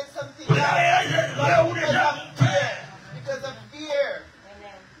could have been something else because of fear.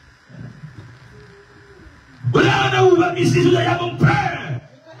 You could have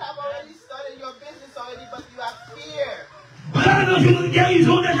already started your business already, but you have fear. You could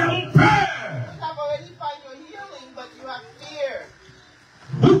have already found your healing, but you have fear.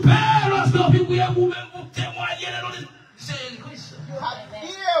 You have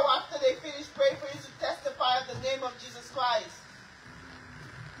fear after they finish praying for you to testify of the name of Jesus Christ.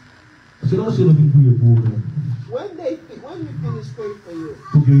 When you finish praying for you,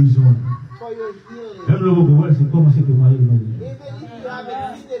 for your healing, even if you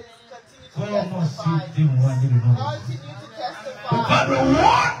haven't seen it, continue to testify. Continue to testify.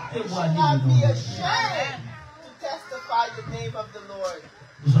 You should not be ashamed to testify the name of the Lord.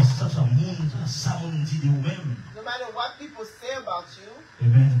 No matter what people say about you,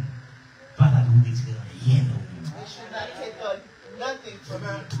 amen. You should not take nothing from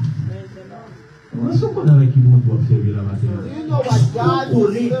her. Do you know what God is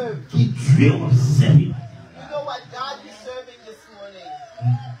serving? You know what God is serving this morning?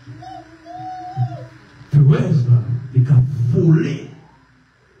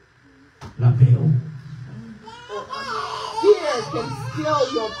 Fear can steal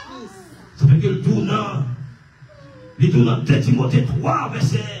your peace. Ça fait que le tournant 2 Timothée 3,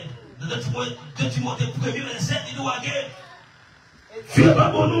 verset 2 Timothée 1er verset, il doit dire tu es pas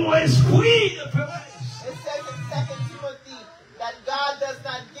bon nom esprit de paresse. It says in 2 Timothy that God does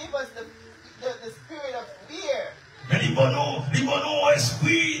not give us the spirit of fear. Mais il bon nom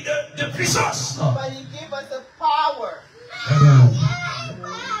esprit de puissance. But he gave us a power.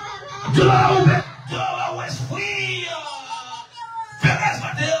 Tu as esprit paresse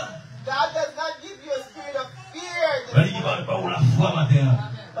matin. God does not give you a spirit of fear. But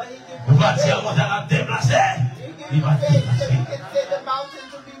he gives you faith. He gives you faith so you can say the mountain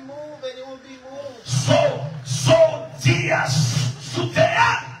to be moved and it will be moved.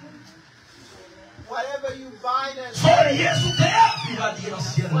 Whatever you bind and whatever you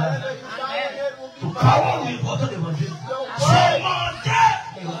bind on earth will be bound. Your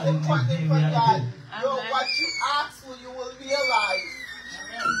word is important for God. What you ask for, you will realize.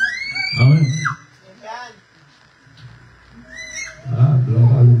 Amen.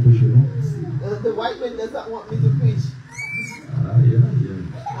 The white man does not want me to preach.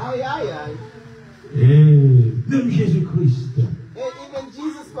 Même Jésus-Christ. Even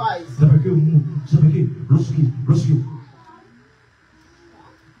Jesus Christ. Ça fait que lorsque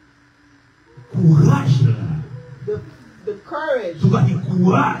courage the courage. Tu vas dire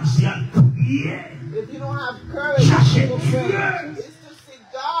courage, c'est un prière. If you don't have courage, chercher Dieu. It's to see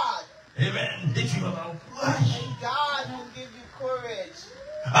God. Amen. Et tu vas avoir courage. And God will give you courage.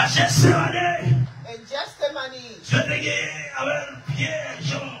 À Gethsemane. In Gethsemane. Je t'ai gagné avec Pierre,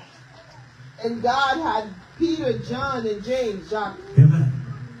 Jean. And God had Peter, John, and James, Jacques. Amen.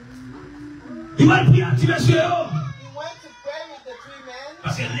 Il va prier à tuer sur eux. He went to pray with the three men.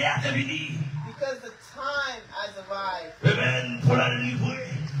 Parce que l'heure est venue. Because the time has arrived. Amen. Pour la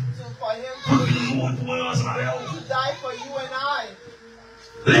livrer. So for him to die for you and I.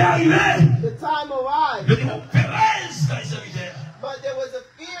 The time arrived. But there was a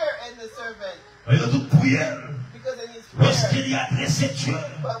fear in the servant. Because in his prayer.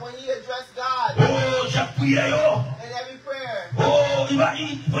 But when he addressed God. In every prayer.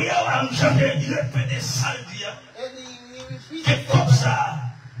 And he repeated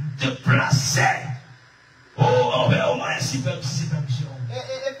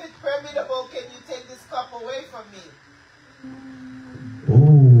if it's permissible, can you take this cup away from me?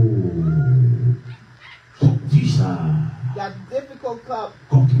 That difficult cup.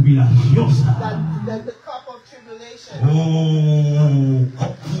 That the cup of tribulation.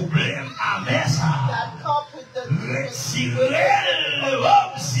 That cup with the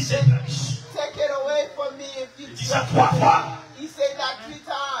take it away from me if you He said that 3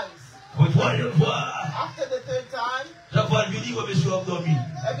 times. After the 3rd time,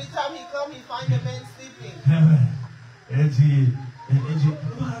 every time he comes, he finds the men sleeping.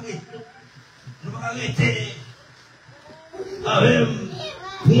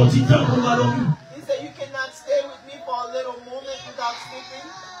 He said, you cannot stay with me for a little moment without sleeping.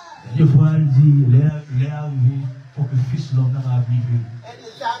 And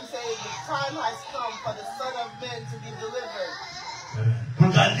the time says the time has come for the Son of Man to be delivered. To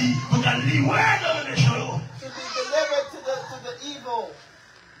be delivered to the evil.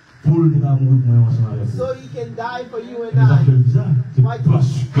 So he can die for you and I.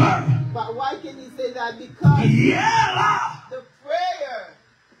 But why can he say that? Because the prayer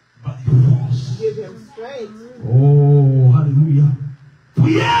give him strength. Oh, hallelujah.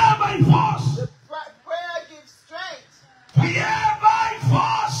 Prayer by force. The prayer gives strength. Prayer by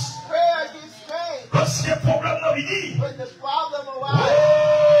force. Prayer gives strength. When the problem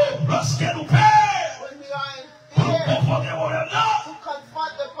arises. When we are in fear. To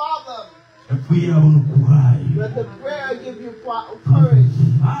confront the problem. But the prayer gives you courage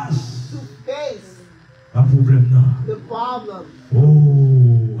to face the problem.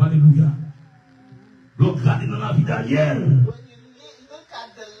 Oh, hallelujah. When you look at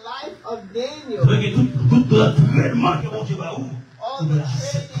the life of Daniel, all the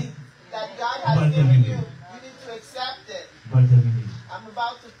training that God has given you, you need to accept it. I'm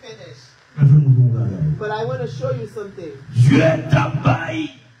about to finish. But I want to show you something.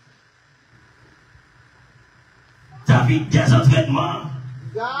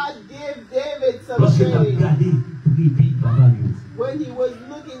 God gave David some training. When he was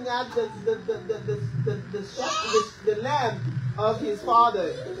looking at the lamb of his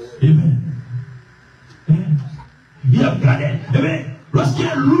father. Amen. Amen. When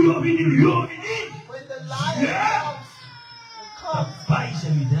the lion comes,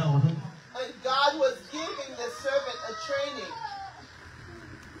 and God was giving the servant a training.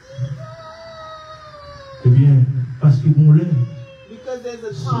 Because there's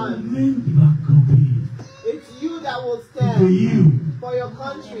a time. It's you that will stand for your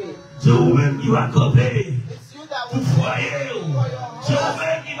country. It's you that will stand for your home.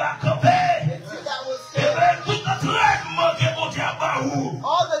 It's you that will stand.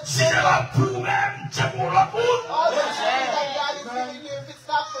 All the training that God is giving you, if it's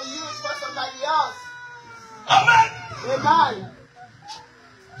not for you, it's for somebody else. Amen.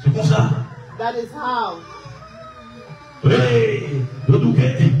 That is how. They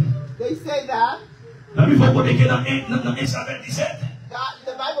say that. God,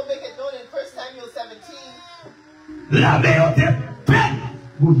 the Bible makes it known in 1 Samuel 17. The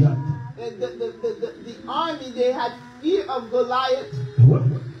army, they had fear of Goliath.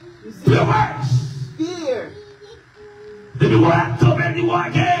 You see? Fear. And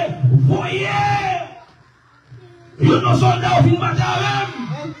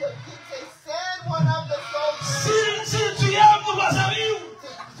they send one of the soldiers to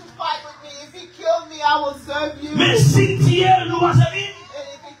fight with me. If he killed me, I will serve you. And if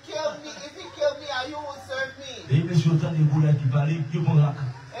he killed me, you will serve me. And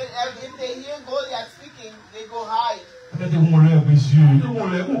if they hear Goliath speaking, they go hide. There's a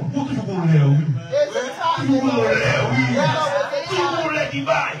time that is given.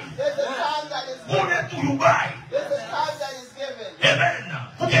 There's a time that is given. Amen.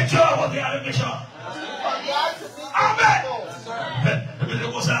 For God to be people.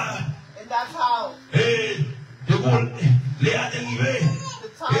 And that's how.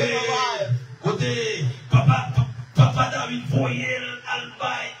 côté, papa David voyait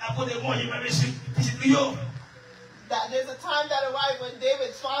Albay, à côté de moi, il m'a laissé petit trio. That there's a time that arrived when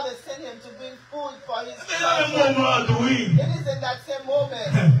David's father sent him to bring food for his Mais dans le moment, oui. It is in that same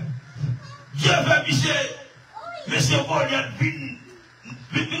moment. Dieu fait Michel, Monsieur Goliath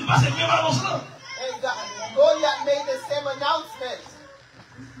vient passer bien avant cela. And Goliath made the same announcement.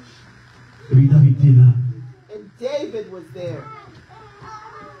 Et David était là. And David was there.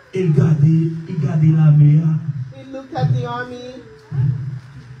 Il gardait l'armée. He looked at the army.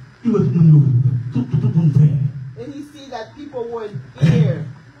 Il voit tout le monde faire. And he see that people were in fear.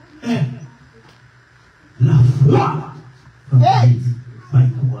 La foi. Faith.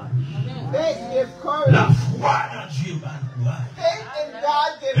 Faith gave courage. La foi dans Dieu va courage. Faith in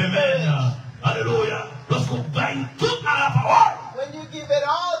God gave courage. Amen. Alléluia. Lorsqu'on gagne tout à la parole. When you give it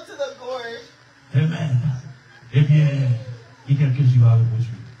all to the Lord. Amen. Eh bien, il y a quelque chose qui va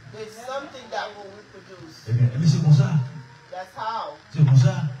reproduire. There's something that will reproduce. Eh bien, c'est comme ça. That's how. C'est comme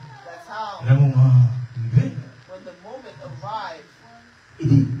ça. That's how. Le moment arrivé. When the moment arrived. Il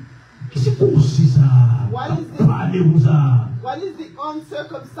dit, qu'est-ce que c'est ça? What is the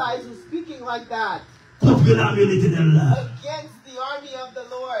uncircumcised who's speaking like that? Contre l'armée de l'Éternel. Against the army of the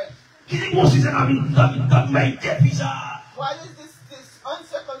Lord. What is this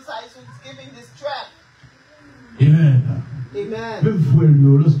uncircumcised who's giving this threat? Amen. Amen. Même frère,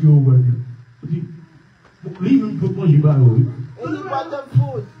 lorsque vous voyez, lui-même peut manger par eux. And he brought them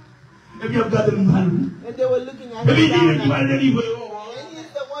food. Et puis regardez le mal. And they were looking at him down. And he's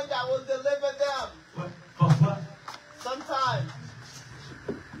the one that will deliver them. Sometimes.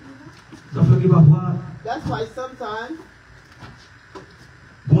 That's why sometimes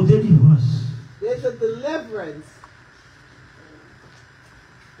there's a deliverance.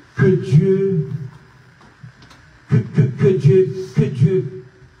 Que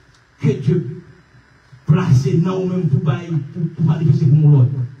Dieu place dans nous-mêmes pour manifester pour mon Lord.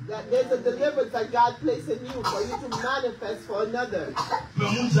 That there's a deliverance that God placed in you for you to manifest for another.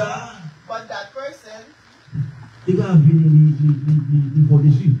 But that person,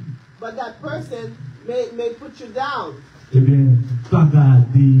 but that person may put you down. Eh bien, pas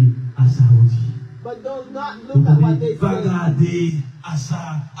garder à ça aussi. But do not look at what they say. Pas garder à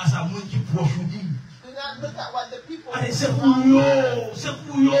ça monde qui proche ou dit. Do not look at what the people Allez, say. c'est pour yo.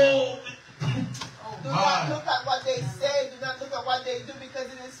 Do not look at what they say. Do not look at what they do because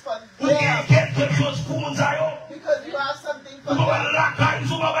it is for them. Because you have something for them.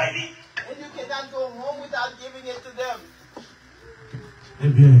 And you cannot go home without giving it to them. Eh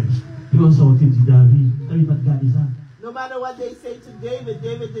bien, ils vont sortir de David. David va garder ça. No matter what they say to David,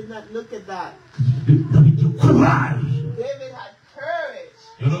 David did not look at that. David dit courage. David had courage.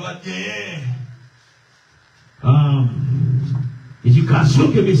 You know what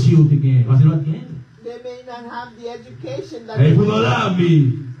éducation que messieurs ont gagné. Parce que l'autre gagne. They may not have the education that Mais pour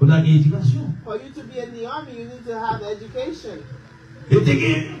l'armée, on a une éducation. For you to be in the army, you need to have education. Et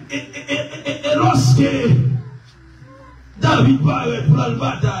lorsque David paraît pour la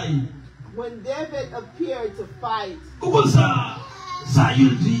bataille, when David appeared to fight, comment ça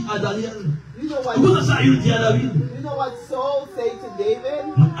Saül dit à Daniel? You know what? Comment ça Saül dit à David? You know what Saul said to David?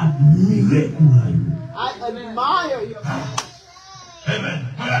 I admire your courage. Amen.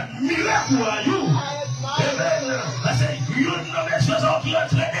 I admire you. I admire you. I say, you know the choses qui ont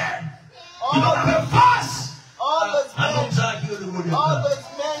traîné. You don't have a fuss. All those men who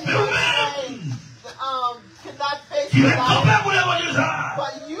cannot face the gospel.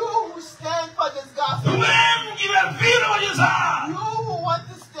 But you who stand for this gospel. You who want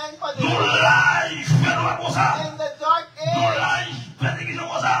to stand for this gospel. In the dark age. In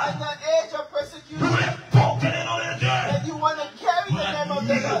the age of persecution. And you want to carry the name of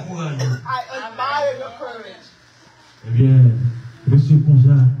the Lord. I admire your courage. Eh bien, c'est comme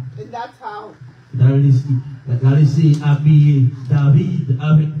ça. And that's how. Il a laissé habiller David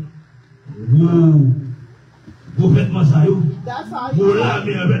avec vos vêtements saillants. That's how he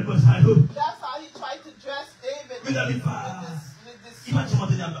tried to dress David with this.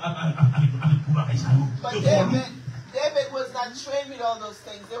 But David was not trained with all those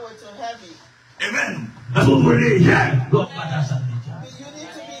things. They were too heavy. Amen. That's what we're doing. Yeah. You need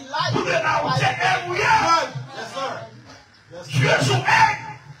to be light. Yes, sir. Yes, sir.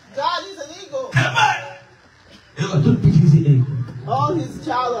 God is an eagle. Amen. All his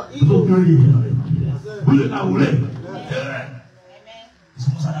child are eagles. Yes, sir.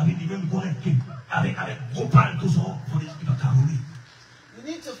 You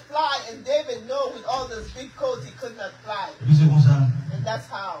need to fly, and David know with all those big coats he could not fly. And that's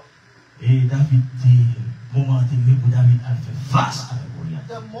how.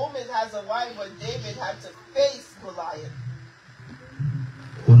 the moment has arrived where David had to face Goliath.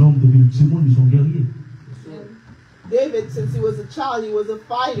 David, since he was a child, he was a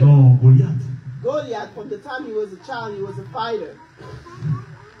fighter. Non, Goliath. Goliath, from the time he was a child, he was a fighter.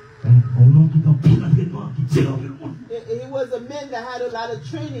 He was a man that had a lot of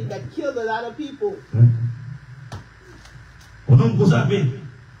training, that killed a lot of people.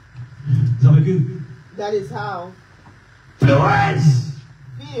 That is how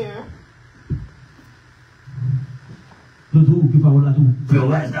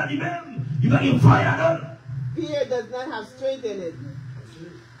fear does not have strength in it.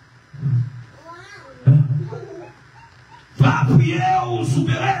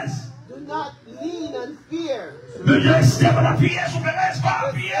 Do not lean on fear. The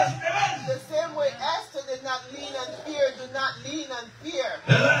same way Esther did not lean on fear, do not lean on fear.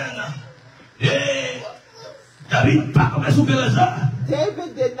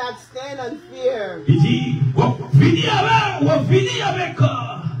 David did not stand on fear. Il dit,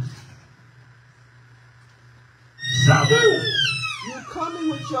 You coming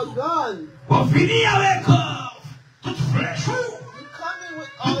with your gun. You coming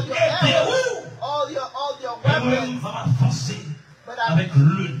with all your arrows, all your weapons. But I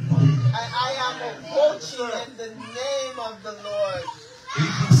am approaching in the name of the Lord.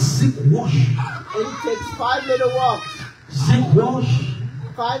 It takes 5 little walks.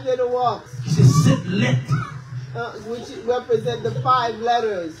 5 little walks. Which represent the 5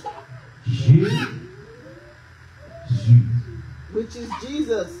 letters. Which is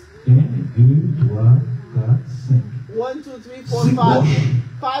Jesus. 1, 2, 3, 4, 5.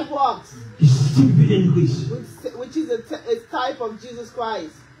 5 walks. Which is a type of Jesus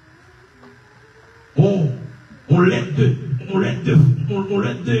Christ. On l'aide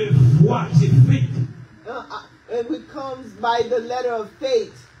de foi, c'est faith. And it comes by the letter of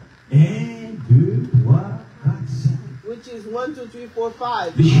faith. 1, 2, 3, 4, 5. Which is 1, 2, 3, 4,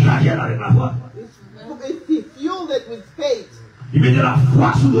 5. He fueled it with faith. Il mettait la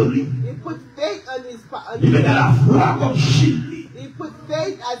foi sur le lit. He put faith on his Il mettait la foi comme shield. He put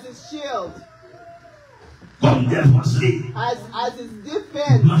faith as his shield. Comme défense. As his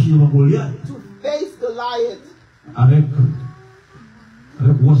defense. To face Goliath. Avec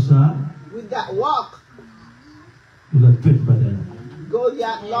ça. With that walk.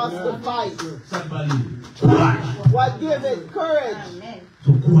 Goliath lost the fight. What gave it? Courage.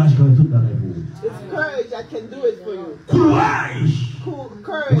 It's courage that can do it for you. Courage.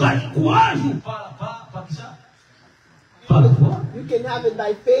 Courage. You can have it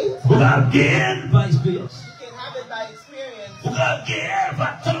by faith. You can have it by experience.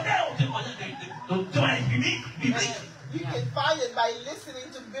 You can find it by listening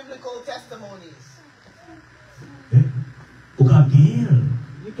to biblical testimonies.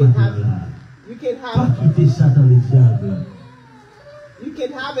 You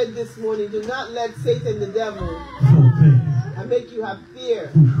can have it this morning. Do not let Satan, the devil, and make you have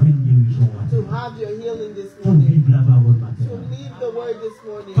fear. To have your healing this morning. To leave the word this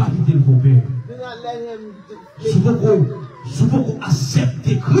morning. Do not let him if you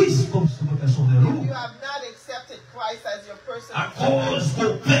have not accepted Christ as your personal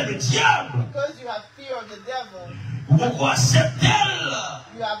Savior, because you have fear of the devil, you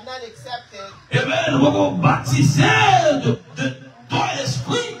have not accepted.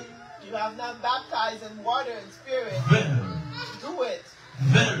 You have not baptized in water and spirit. Do it.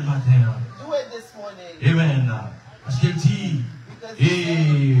 Do it this morning. Amen. Parce qu'il dit,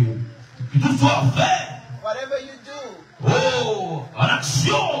 que tout soit fait. Whatever you do. Oh, en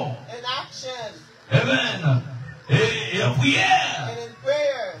action. In action. Amen. Et en prière. And in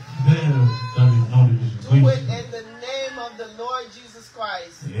prayer. Dans le nom de Jésus. Do it in the name of the Lord Jesus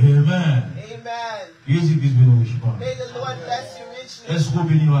Christ. Amen. Amen. May the Lord bless you richly. Est-ce que vous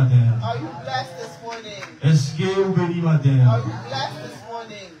bénis matin? Are you blessed this morning? Est-ce que vous bénis matin? Are you blessed this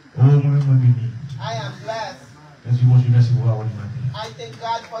morning? Oh, moi-même béni. I am blessed. Merci bon Dieu, merci pour avoir matin. I thank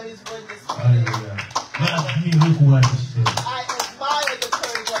God for His word this morning. I admire the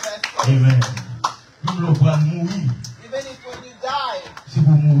courage of Esther. Amen. Even if when you die, c'est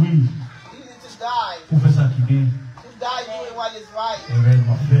pour mourir. You need to die. Pour faire ça qui vient. To die doing what is right. Amen,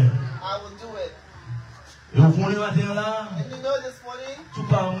 ma frère. I will do it. Et au fond, le matin là, and you know this morning, tu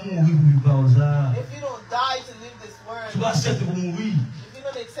vas mourir pour vivre par ça. If you don't die to live this word, tu vas accepter pour mourir. If you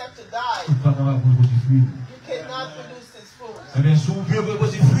don't accept to die, tu vas pas produire fruit. You cannot produce this fruit. Eh bien, si vous voulez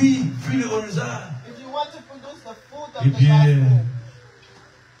produire fruit, fruit de ça. If you want to produce the fruit of the gospel,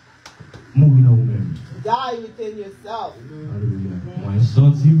 mourir dans vous-même. Die within yourself. Alléluia. Moi,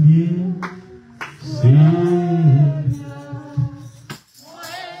 senti bien, c'est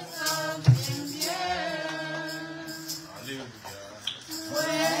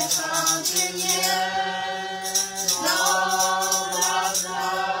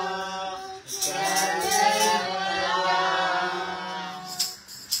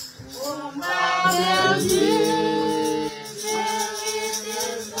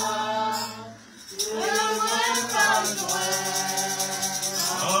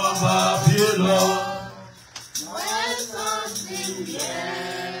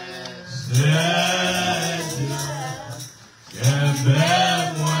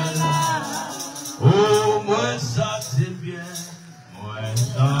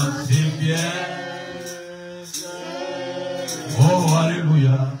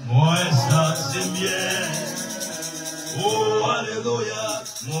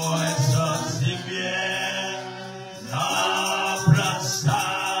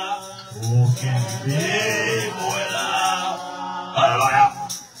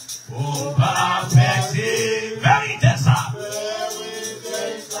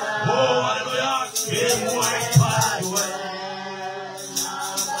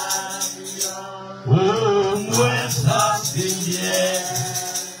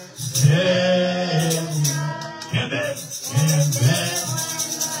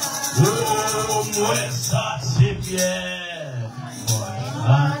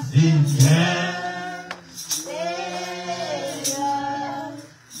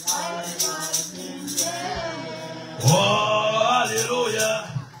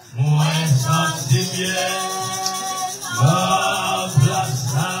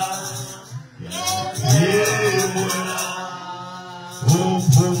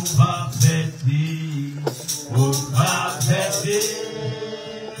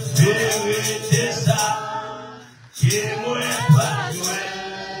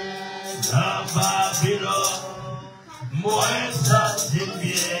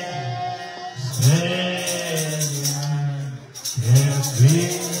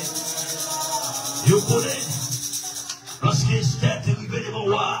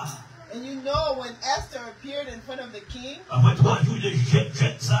And you know when Esther appeared in front of the king, after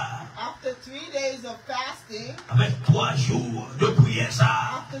 3 days of fasting, after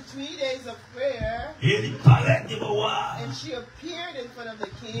 3 days of prayer, and she appeared in front of the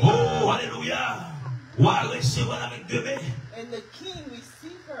king, and the king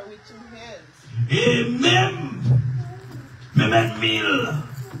received her with 2 hands.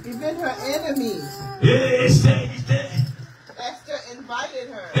 Even her enemies, Esther invited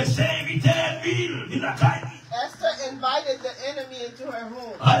her. Esther invited the enemy into her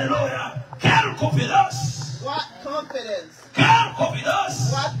home. Hallelujah. Quelle confidence. What confidence. Quelle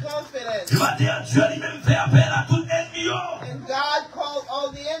confidence. What confidence. Tu vas dire, Dieu lui-même fait appel à tout ennemi. And God called all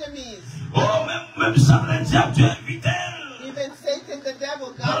the enemies. Oh, même ça, le diable, Dieu invite. Even Satan, the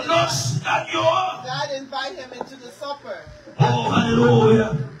devil, God invited him into the supper. Oh,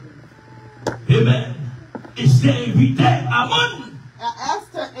 hallelujah. Amen.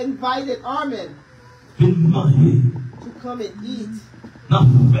 Esther invited Armin to come and eat.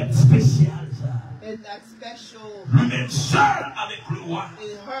 In that special,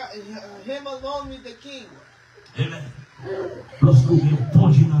 him alone with the king. Amen.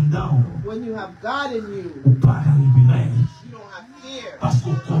 When you have God in you, you don't have fear.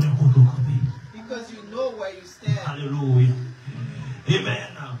 Because you know where you stand. Hallelujah. Amen.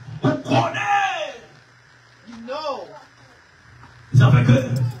 You know.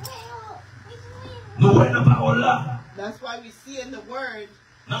 That's why we see in the word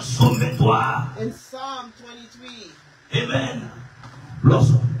in Psalm 23. Amen.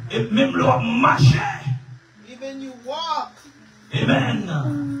 Even you walk. Amen.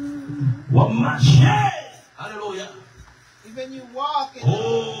 Hallelujah. Even you walk.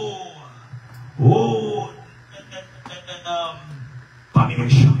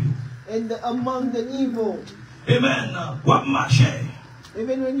 Among the evil. Amen.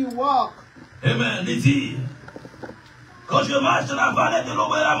 Even when you walk. Amen. Quand je marche dans la vallée de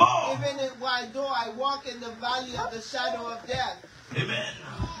l'ombre de la mort. Even though I walk in the valley of the shadow of death. Amen.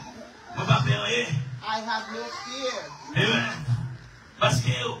 I have no fear. Amen. Parce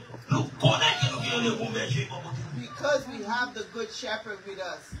que nous connaissons que nous avons berger. Because we have the good shepherd with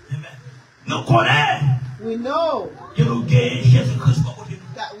us. Amen. Nous connaissons. We know que nous avons Jésus Christ.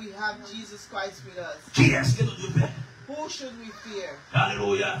 That we have Jesus Christ with us. Qui est-ce que nous devons faire? Who should we fear?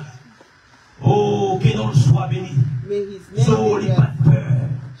 Alléluia. Oh, que nous soyons bénis. May his name be blessed.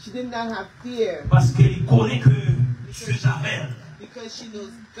 She did not have fear. Parce qu'elle connaît que Dieu est avec elle. Because she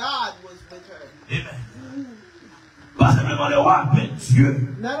knows God was with her. Amen. Pas simplement le roi, mais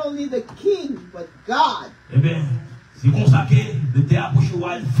Dieu. Not only the king, but God. Eh bien, c'est comme ça qu'elle était approchée au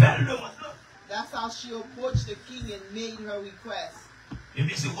roi, elle fait le monde. That's how she approached the king and made her request. Et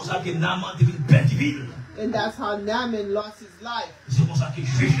bien, c'est comme ça que Naaman devient père de ville. And that's how Naaman lost his life. C'est comme ça que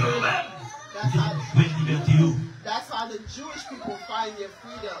juge eux-mêmes. That's how the Jewish people find their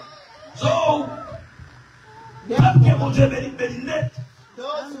freedom. So,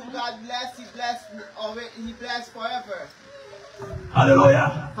 those who God bless, He bless forever.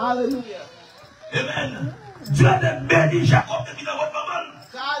 Hallelujah. Hallelujah. Amen. Dieu a béni Jacob depuis dans votre maman.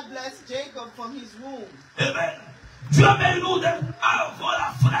 God bless Jacob from his womb. Amen. Dieu a béni nous avant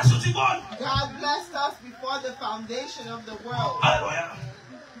la fondation du monde. God blessed us before the foundation of the world. Hallelujah.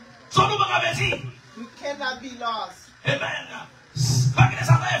 So nous we cannot be lost. Amen.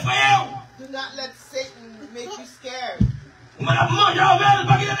 Do not let Satan make you scared. You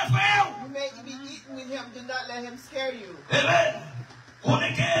may be eating with him. Do not let him scare you. Amen.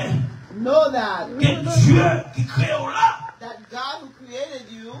 Know that God who created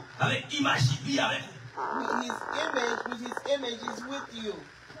you with his image is with you.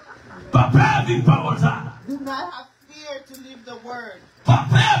 Do not have fear to leave the word. Do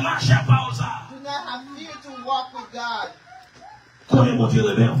not have fear to walk with God.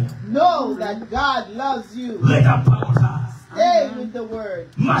 Know that God loves you. Stay with the word.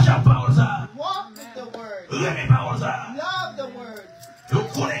 Walk with the word. Love the word.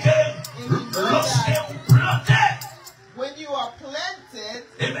 When you are planted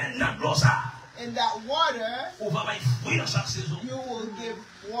in that water, you will give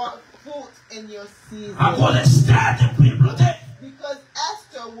fruit in your season. Because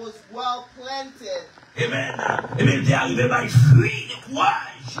Esther was well planted. Amen.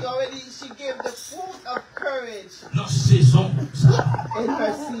 She gave the fruit of courage in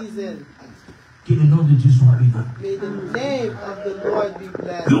her season. Que le nom de Dieu soit béni. May the name of the Lord be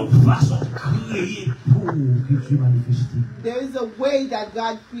blessed. There is a way that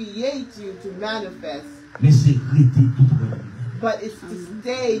God creates you to manifest. But it's to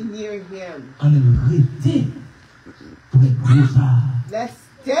stay near Him. Let's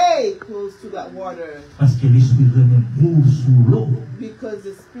stay close to that water. Because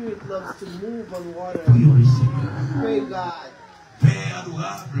the Spirit loves to move on water. Pray God.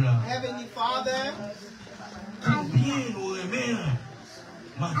 Heavenly Father, how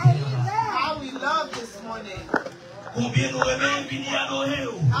we love this morning. How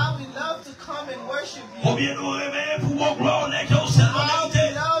we love to come and worship you. How we love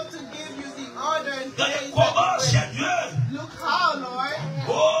to give you the honor and praise. Look how, Lord.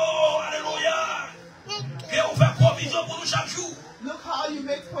 Oh, hallelujah. Look how you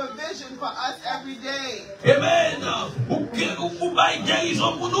make provision for us every day. Amen. You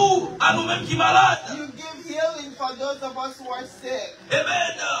give healing for those of us who are sick.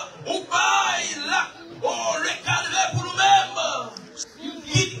 Amen. You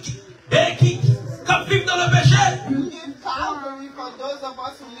give Calvary for those of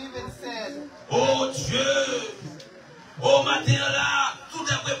us who live in sin. Oh Dieu. Oh matin là, tout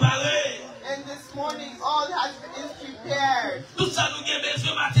est préparé. And this morning, all is prepared.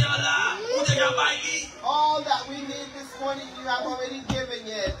 All that we need this morning, you have already given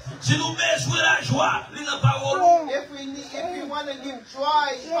it. If we want to give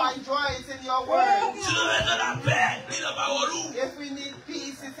joy, find joy, it's in your word. If we need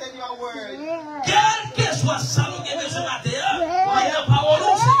peace, it's in your word.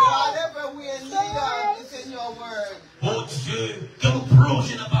 Whatever we are in need of, it's in your word. Oh Dieu, que nous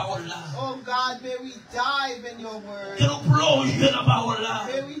plongions dans la parole là. Oh God, may we dive in your word. Que nous plongions dans la parole là.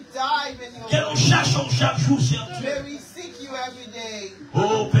 May we dive in your word. Que nous cherchons chaque jour sur Dieu. May we seek you every day.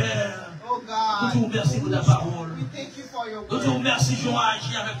 Oh Père. Oh God. Nous te remercions pour ta parole. We thank you for your word. Nous te remercions Jean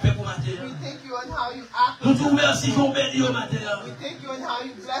agir avec paix pour matin. We thank you on how you act. Nous te remercions Jean béni au matin. We thank you on how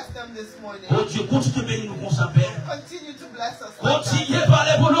you bless them this morning. Oh Dieu, continue de bénir nous comme ça, Père. Continue to bless us. Continue de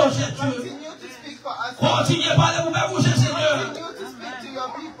parler pour nous, Dieu. Continue to speak for us. Continue de parler pour nous, Seigneur. Continue to speak to your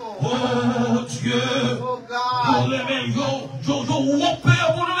people. Oh Dieu. Oh God.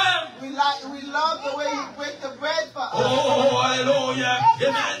 We love the way you break the bread for us. Oh, hallelujah.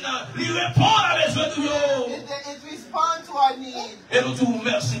 Amen. It responds to our need. Et nous te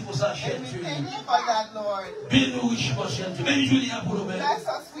remercions pour ça, cher Dieu. Dieu. And we thank you for that, Lord. Bénis-nous richement, cher Dieu. Bénis-nous pour nous-mêmes. Bless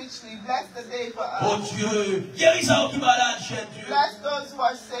us richly. Bless the day for us. Oh Dieu. Guéris ça qui malade, cher Dieu. Bless those who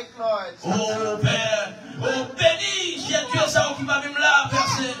are sick, Lord. Oh Père. Oh bénis, cher Dieu, ça qui va même là,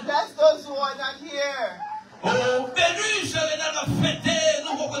 personne. Bless those who are not here. Oh, bénis, Serena, la fête,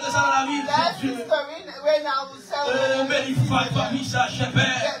 nous reconnaissons dans la vie, Dieu. Oh, bénis, famille, ça, cher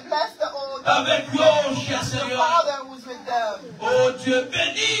Père. Avec nous, cher Seigneur. Oh, Dieu,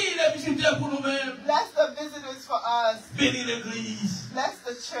 bénis les visiteurs pour nous-mêmes. Bless the visitors for us. Bénis l'église. Bless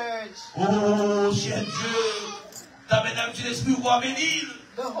the church. Oh, cher Dieu. Ta mesdames, tu l'esprit, ou bénir.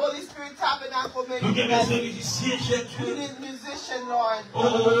 The Holy Spirit tabernacle may Nous be avons besoin de blessed. musiciens, We cher Dieu. need musician, Lord.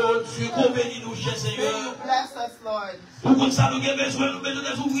 Oh, Dieu, qu'on bénisse nous, cher May Seigneur. you bless us, Lord. Ou comme ça, nous avons besoin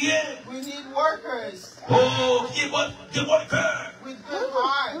des ouvriers. We need workers Oh, qui est bon cœur. with good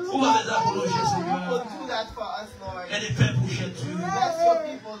hearts. Où va les apôtres, cher Will Seigneur? do that for us, Lord. Et les pères pour cher Dieu. Bless your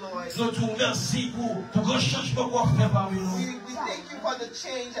people, Lord. Nous te remercions pour grand changement qu'on fait parmi nous. We thank you for the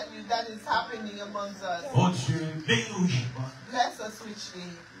change that is happening amongst us. Oh Dieu, bénis-nous. Bless us richly.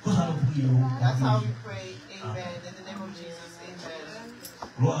 Comme ça, nous prions. That's how we pray. Amen. In the name of Jesus. Amen.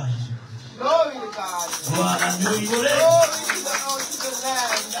 Gloire à Jésus. Glory to God. Gloire à Dieu, ignoré. Glory to the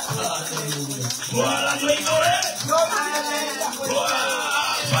Lamb. Gloire à Dieu. Gloire à Dieu, ignoré. Glory to the Lamb. that was Gloire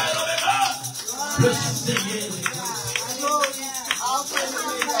à l'Oméga. Le Seigneur. Glory. I'll pray the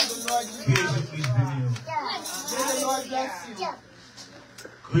name of the Lord Jesus. Jésus-Christ béni. May the Lord bless you.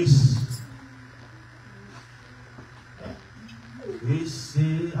 Christ. Christ,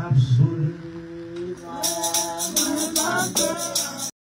 c'est absolu.